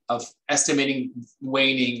estimating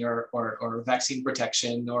waning or vaccine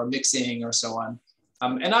protection or mixing or so on.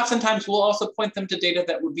 And oftentimes we'll also point them to data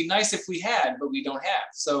that would be nice if we had, but we don't have.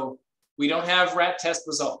 So we don't have rat test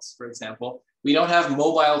results, for example. We don't have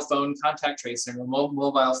mobile phone contact tracing or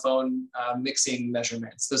mobile phone mixing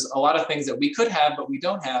measurements. There's a lot of things that we could have, but we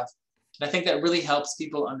don't have. And I think that really helps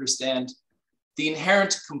people understand the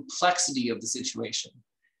inherent complexity of the situation.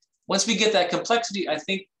 Once we get that complexity, I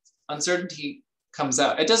think uncertainty comes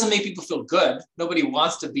out. It doesn't make people feel good. Nobody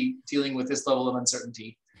wants to be dealing with this level of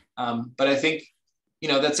uncertainty. But I think,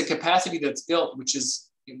 that's a capacity that's built, which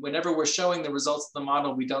is whenever we're showing the results of the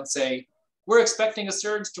model, we don't say, we're expecting a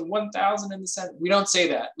surge to 1,000 in the center. We don't say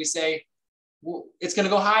that. We say, well, it's going to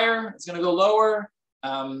go higher, it's going to go lower.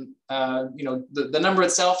 The number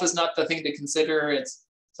itself is not the thing to consider.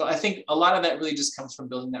 So I think a lot of that really just comes from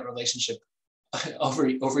building that relationship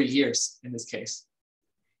over years in this case.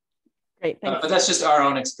 Great, thanks. But that's just our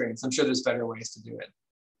own experience. I'm sure there's better ways to do it.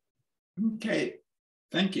 Okay,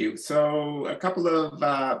 thank you. So a couple of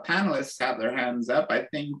panelists have their hands up. I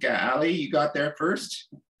think Ali, you got there first.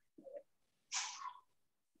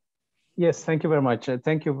 Yes, thank you very much.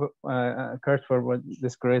 Thank you, Kurt, for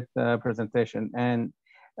this great presentation. And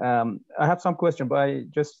I have some questions, but I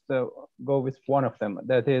just go with one of them.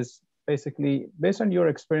 That is basically based on your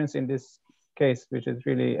experience in this case, which is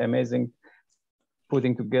really amazing,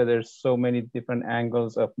 putting together so many different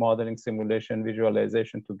angles of modeling, simulation,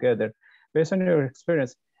 visualization together. Based on your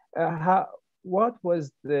experience, what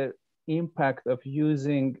was the impact of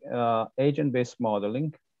using agent-based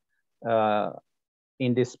modeling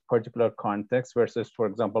in this particular context versus, for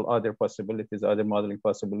example, other possibilities, other modeling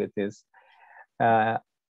possibilities?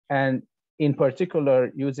 And in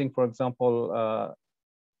particular, using, for example,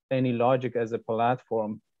 AnyLogic as a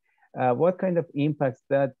platform, what kind of impacts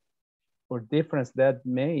that or difference that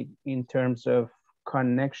made in terms of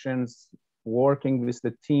connections, working with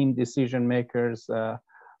the team decision makers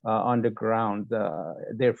on the ground,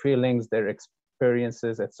 their feelings, their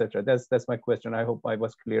experiences, etc. That's my question. I hope I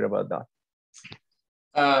was clear about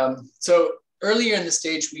that. So earlier in the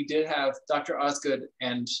stage, we did have Dr. Osgood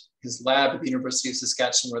and his lab at the University of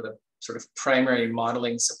Saskatchewan were the sort of primary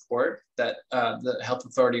modeling support that the health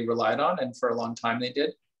authority relied on, and for a long time they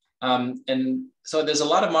did. And so there's a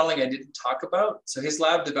lot of modeling I didn't talk about. So his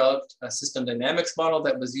lab developed a system dynamics model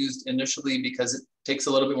that was used initially because it takes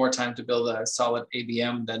a little bit more time to build a solid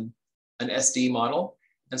ABM than an SD model.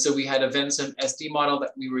 And so we had a Vensim SD model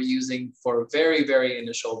that we were using for very, very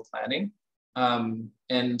initial planning.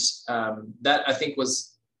 That I think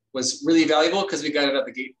was really valuable because we got it out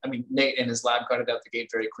the gate. I mean, Nate and his lab got it out the gate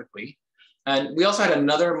very quickly. And we also had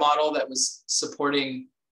another model that was supporting,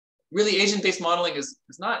 really agent-based modeling is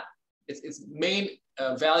not, its main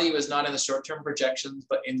value is not in the short-term projections,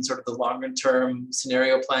 but in sort of the longer-term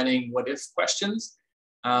scenario planning, what-if questions.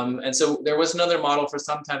 And so there was another model for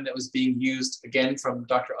some time that was being used, again, from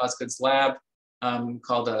Dr. Osgood's lab,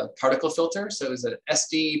 called a particle filter. So it was an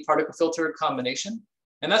SD particle filter combination.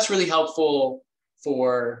 And that's really helpful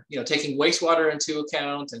for taking wastewater into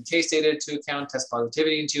account and case data into account, test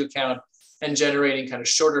positivity into account, and generating kind of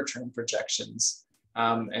shorter term projections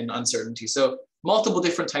and uncertainty. So multiple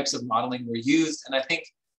different types of modeling were used. And I think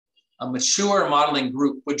a mature modeling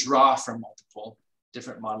group would draw from multiple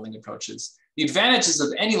different modeling approaches. The advantages of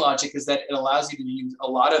AnyLogic is that it allows you to use a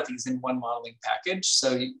lot of these in one modeling package.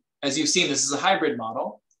 So as you've seen, this is a hybrid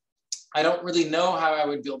model. I don't really know how I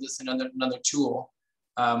would build this in another tool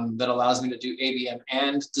that allows me to do ABM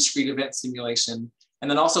and discrete event simulation. And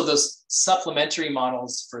then also those supplementary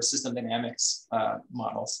models for system dynamics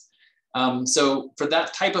models. So for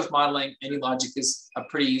that type of modeling, AnyLogic is a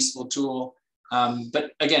pretty useful tool.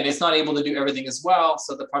 But again, it's not able to do everything as well.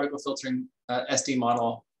 So the particle filtering SD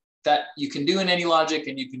model that you can do in AnyLogic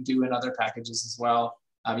and you can do in other packages as well.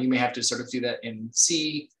 You may have to sort of do that in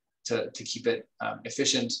C to keep it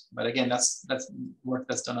efficient. But again, that's work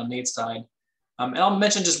that's done on Nate's side. And I'll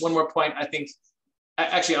mention just one more point. I think,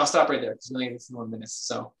 actually, I'll stop right there because we only have a few more minutes.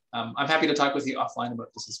 So I'm happy to talk with you offline about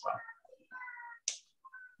this as well.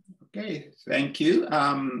 Okay, thank you.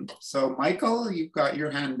 So Michael, you've got your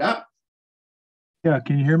hand up. Yeah,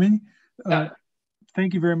 can you hear me? Yeah.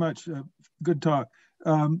 Thank you very much. Good talk.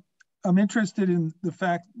 I'm interested in the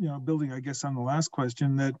fact, building, I guess, on the last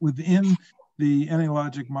question, that within the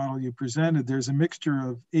AnyLogic model you presented, there's a mixture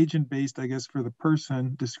of agent-based, I guess, for the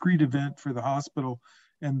person, discrete event for the hospital,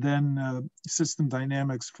 and then system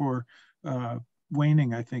dynamics for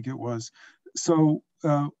waning, I think it was. So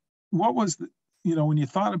what was, when you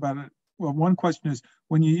thought about it, well, one question is,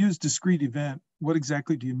 when you use discrete event, what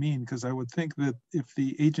exactly do you mean? Because I would think that if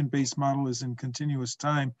the agent-based model is in continuous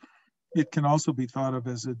time, it can also be thought of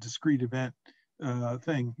as a discrete event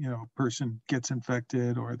thing. A person gets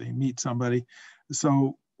infected or they meet somebody.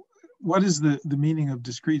 So what is the meaning of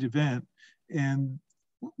discrete event? And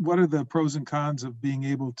what are the pros and cons of being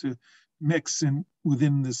able to mix in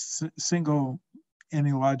within this single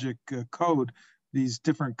AnyLogic code, these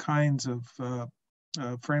different kinds of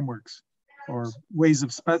frameworks or ways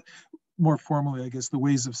of, more formally, I guess, the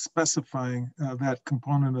ways of specifying that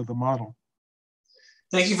component of the model?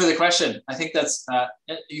 Thank you for the question. I think that's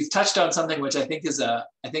you've touched on something which I think is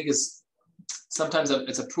sometimes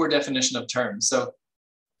it's a poor definition of terms. So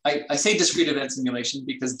I say discrete event simulation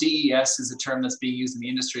because DES is a term that's being used in the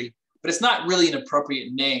industry, but it's not really an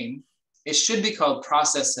appropriate name. It should be called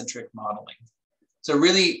process-centric modeling. So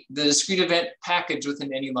really, the discrete event package within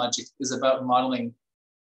AnyLogic is about modeling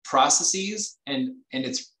processes, and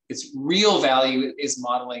its real value is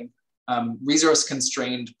modeling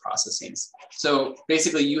resource-constrained processes. So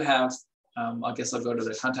basically, you have, I guess I'll go to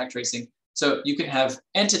the contact tracing. So you can have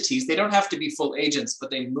entities. They don't have to be full agents, but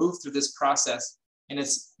they move through this process. And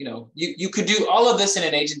it's, you could do all of this in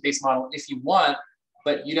an agent-based model if you want,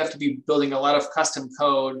 but you'd have to be building a lot of custom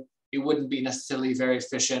code. It wouldn't be necessarily very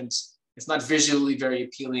efficient. It's not visually very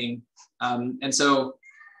appealing. And so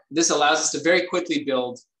this allows us to very quickly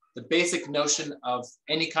build the basic notion of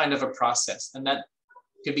any kind of a process. And that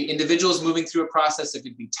could be individuals moving through a process. It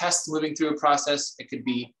could be tests moving through a process. It could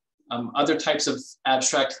be other types of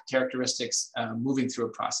abstract characteristics moving through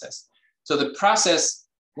a process. So the process,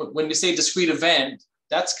 when we say discrete event,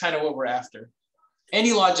 that's kind of what we're after.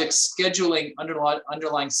 AnyLogic scheduling,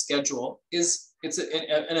 underlying schedule, it's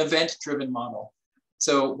an event-driven model.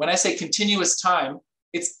 So when I say continuous time,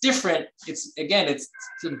 it's different. It's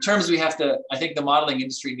some terms we have to, I think the modeling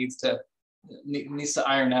industry needs to needs to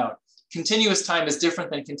iron out. Continuous time is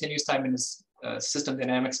different than continuous time in a system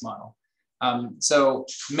dynamics model. So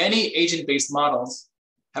many agent-based models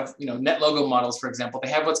have, net logo models, for example, they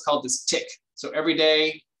have what's called this tick. So every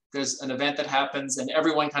day there's an event that happens and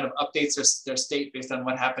everyone kind of updates their state based on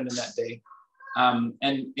what happened in that day. And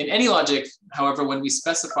in AnyLogic, however, when we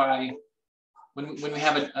specify, when we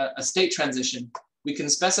have a state transition, we can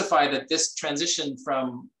specify that this transition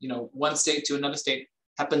from one state to another state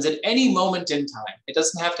happens at any moment in time. It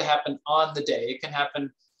doesn't have to happen on the day. It can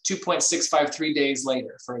happen 2.653 days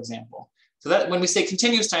later, for example. So that when we say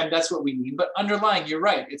continuous time, that's what we mean. But underlying, you're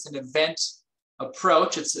right, it's an event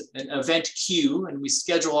approach. It's an event queue, and we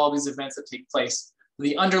schedule all these events that take place.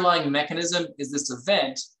 The underlying mechanism is this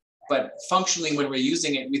event, but functionally, when we're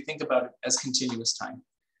using it, we think about it as continuous time.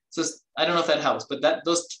 So I don't know if that helps, but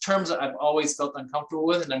those terms I've always felt uncomfortable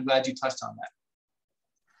with, and I'm glad you touched on that.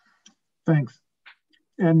 Thanks.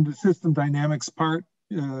 And the system dynamics part,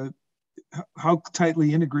 how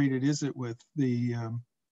tightly integrated is it with the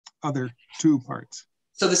other two parts?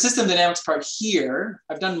 So the system dynamics part here,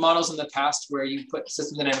 I've done models in the past where you put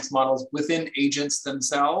system dynamics models within agents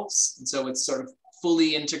themselves. And so it's sort of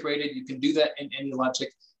fully integrated. You can do that in AnyLogic.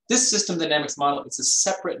 This system dynamics model, it's a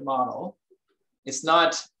separate model. It's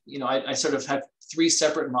not, I sort of have 3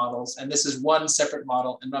 separate models, and this is one separate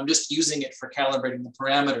model, and I'm just using it for calibrating the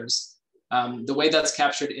parameters. The way that's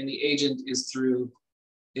captured in the agent is through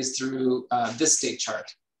this state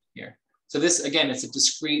chart here. So this, again, it's a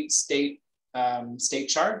discrete state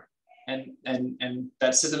chart, and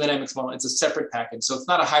that system dynamics model, it's a separate package. So it's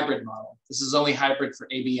not a hybrid model. This is only hybrid for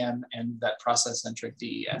ABM and that process-centric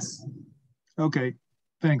DES. Okay,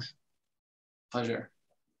 thanks. Pleasure.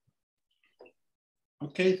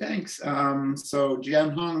 Okay, thanks. So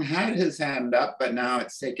Jianhong had his hand up, but now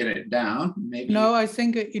it's taken it down. Maybe. No, I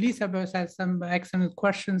think Elizabeth has some excellent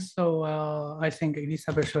questions. So I think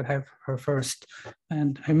Elizabeth should have her first.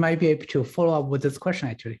 And I might be able to follow up with this question,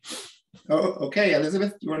 actually. Oh, okay.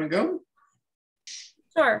 Elizabeth, do you want to go?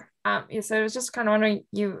 Sure. Yeah, so I was just kind of wondering,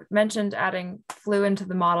 you mentioned adding flu into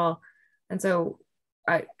the model. And so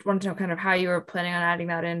I wanted to know kind of how you were planning on adding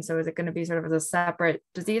that in. So is it going to be sort of as a separate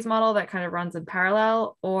disease model that kind of runs in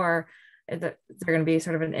parallel, or is there going to be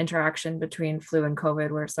sort of an interaction between flu and COVID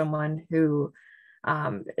where someone who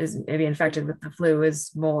is maybe infected with the flu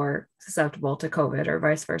is more susceptible to COVID or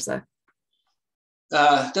vice versa?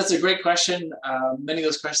 That's a great question. Many of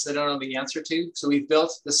those questions I don't know the answer to. So we've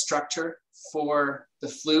built the structure for the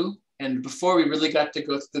flu. And before we really got to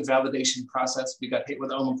go through the validation process, we got hit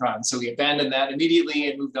with Omicron. So we abandoned that immediately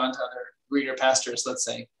and moved on to other greener pastures, let's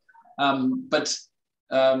say.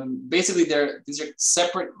 Basically, these are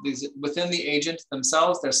separate, within the agent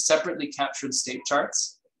themselves, they're separately captured state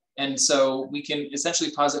charts. And so we can essentially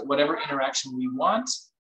posit whatever interaction we want.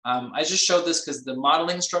 I just showed this because the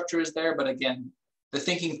modeling structure is there, but again, the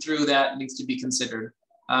thinking through that needs to be considered.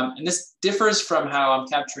 And this differs from how I'm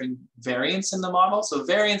capturing variants in the model. So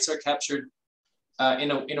variants are captured in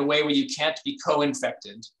a way where you can't be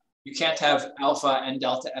co-infected. You can't have alpha and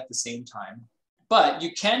delta at the same time, but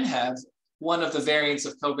you can have one of the variants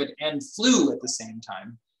of COVID and flu at the same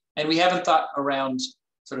time. And we haven't thought around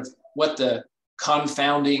sort of what the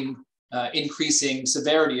confounding, increasing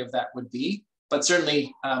severity of that would be. But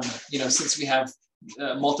certainly, since we have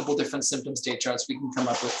multiple different symptom state charts, we can come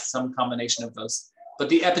up with some combination of those. But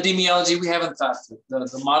the epidemiology, we haven't thought through.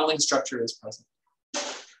 The modeling structure is present.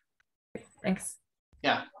 Thanks.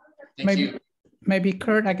 Yeah, thank you. Maybe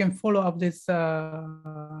Kurt, I can follow up this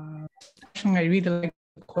question. I really like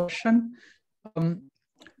the question.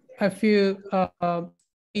 I feel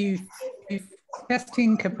if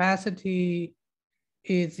testing capacity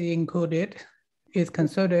is included, is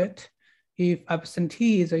considered, if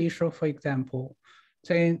absentee is an issue, for example,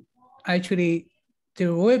 then actually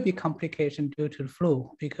there will be complication due to the flu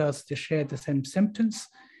because they share the same symptoms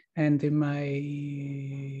and they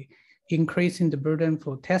might increasing the burden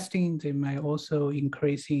for testing. They might also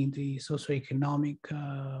increasing the socioeconomic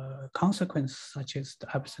consequences such as the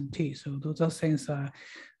absentee. So those are things are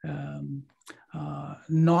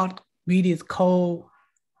not really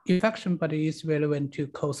co-infection, but it is relevant to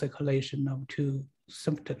co-circulation of two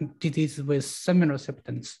symptom diseases with similar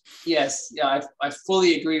symptoms. Yes, yeah, I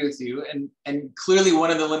fully agree with you. And clearly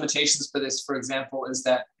one of the limitations for this, for example, is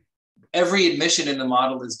that every admission in the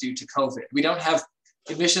model is due to COVID. We don't have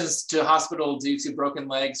admissions to hospital due to broken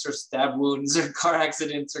legs or stab wounds or car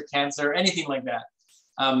accidents or cancer or anything like that.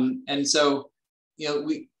 And so,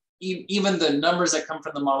 even the numbers that come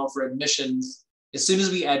from the model for admissions, as soon as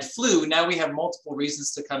we add flu, now we have multiple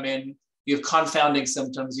reasons to come in. You have confounding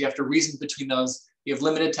symptoms. You have to reason between those. You have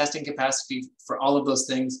limited testing capacity for all of those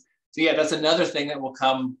things. So yeah, that's another thing that will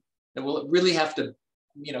come, that we'll really have to,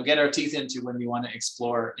 you know, get our teeth into when we want to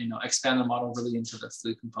explore, you know, expand the model really into the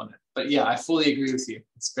flu component. But yeah, I fully agree with you.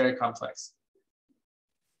 It's very complex.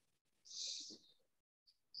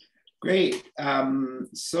 Great.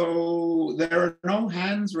 So there are no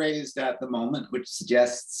hands raised at the moment, which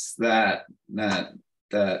suggests that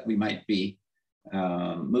we might be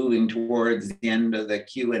moving towards the end of the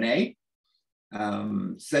Q&A.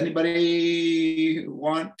 Does anybody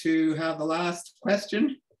want to have the last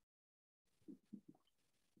question?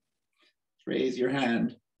 Raise your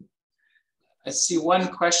hand. I see one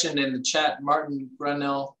question in the chat, Martin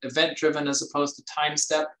Brunel, event-driven as opposed to time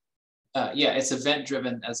step. Yeah, it's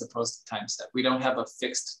event-driven as opposed to time step. We don't have a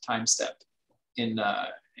fixed time step in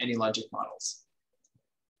any logic models.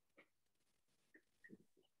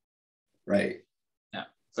 Right. Yeah,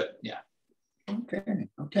 but yeah. Okay.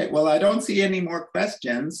 Okay. Well, I don't see any more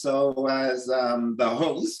questions. So as the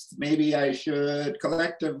host, maybe I should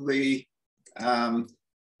collectively,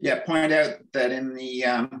 point out that in the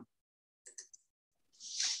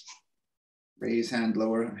raise hand,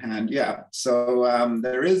 lower hand. Yeah. So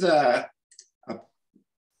there is I'm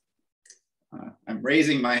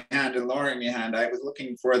raising my hand and lowering my hand. I was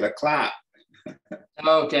looking for the clap.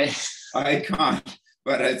 Okay. Icon.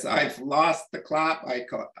 But I've lost the clap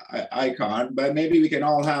icon, but maybe we can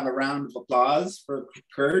all have a round of applause for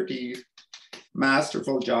Kurt. He's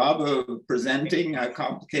masterful job of presenting a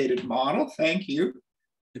complicated model. Thank you.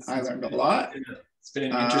 I learned a lot. It's been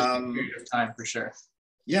an interesting period of time for sure.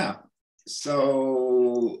 Yeah.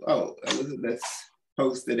 So, Elizabeth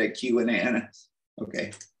posted a Q&A.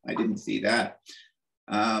 Okay, I didn't see that.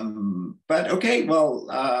 But okay, well,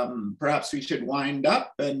 perhaps we should wind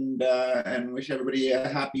up and wish everybody a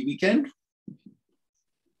happy weekend.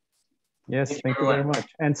 Yes, thank you very much.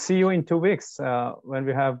 And see you in 2 weeks when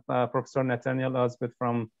we have Professor Nathaniel Osgood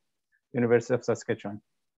from University of Saskatchewan.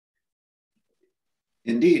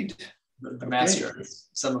 Indeed. The master,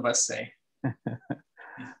 some of us say.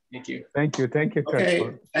 Thank you. Thank you. Thank you, Kurt.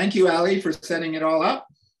 Okay, thank you, Ali, for setting it all up.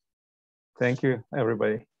 Thank you,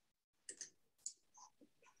 everybody.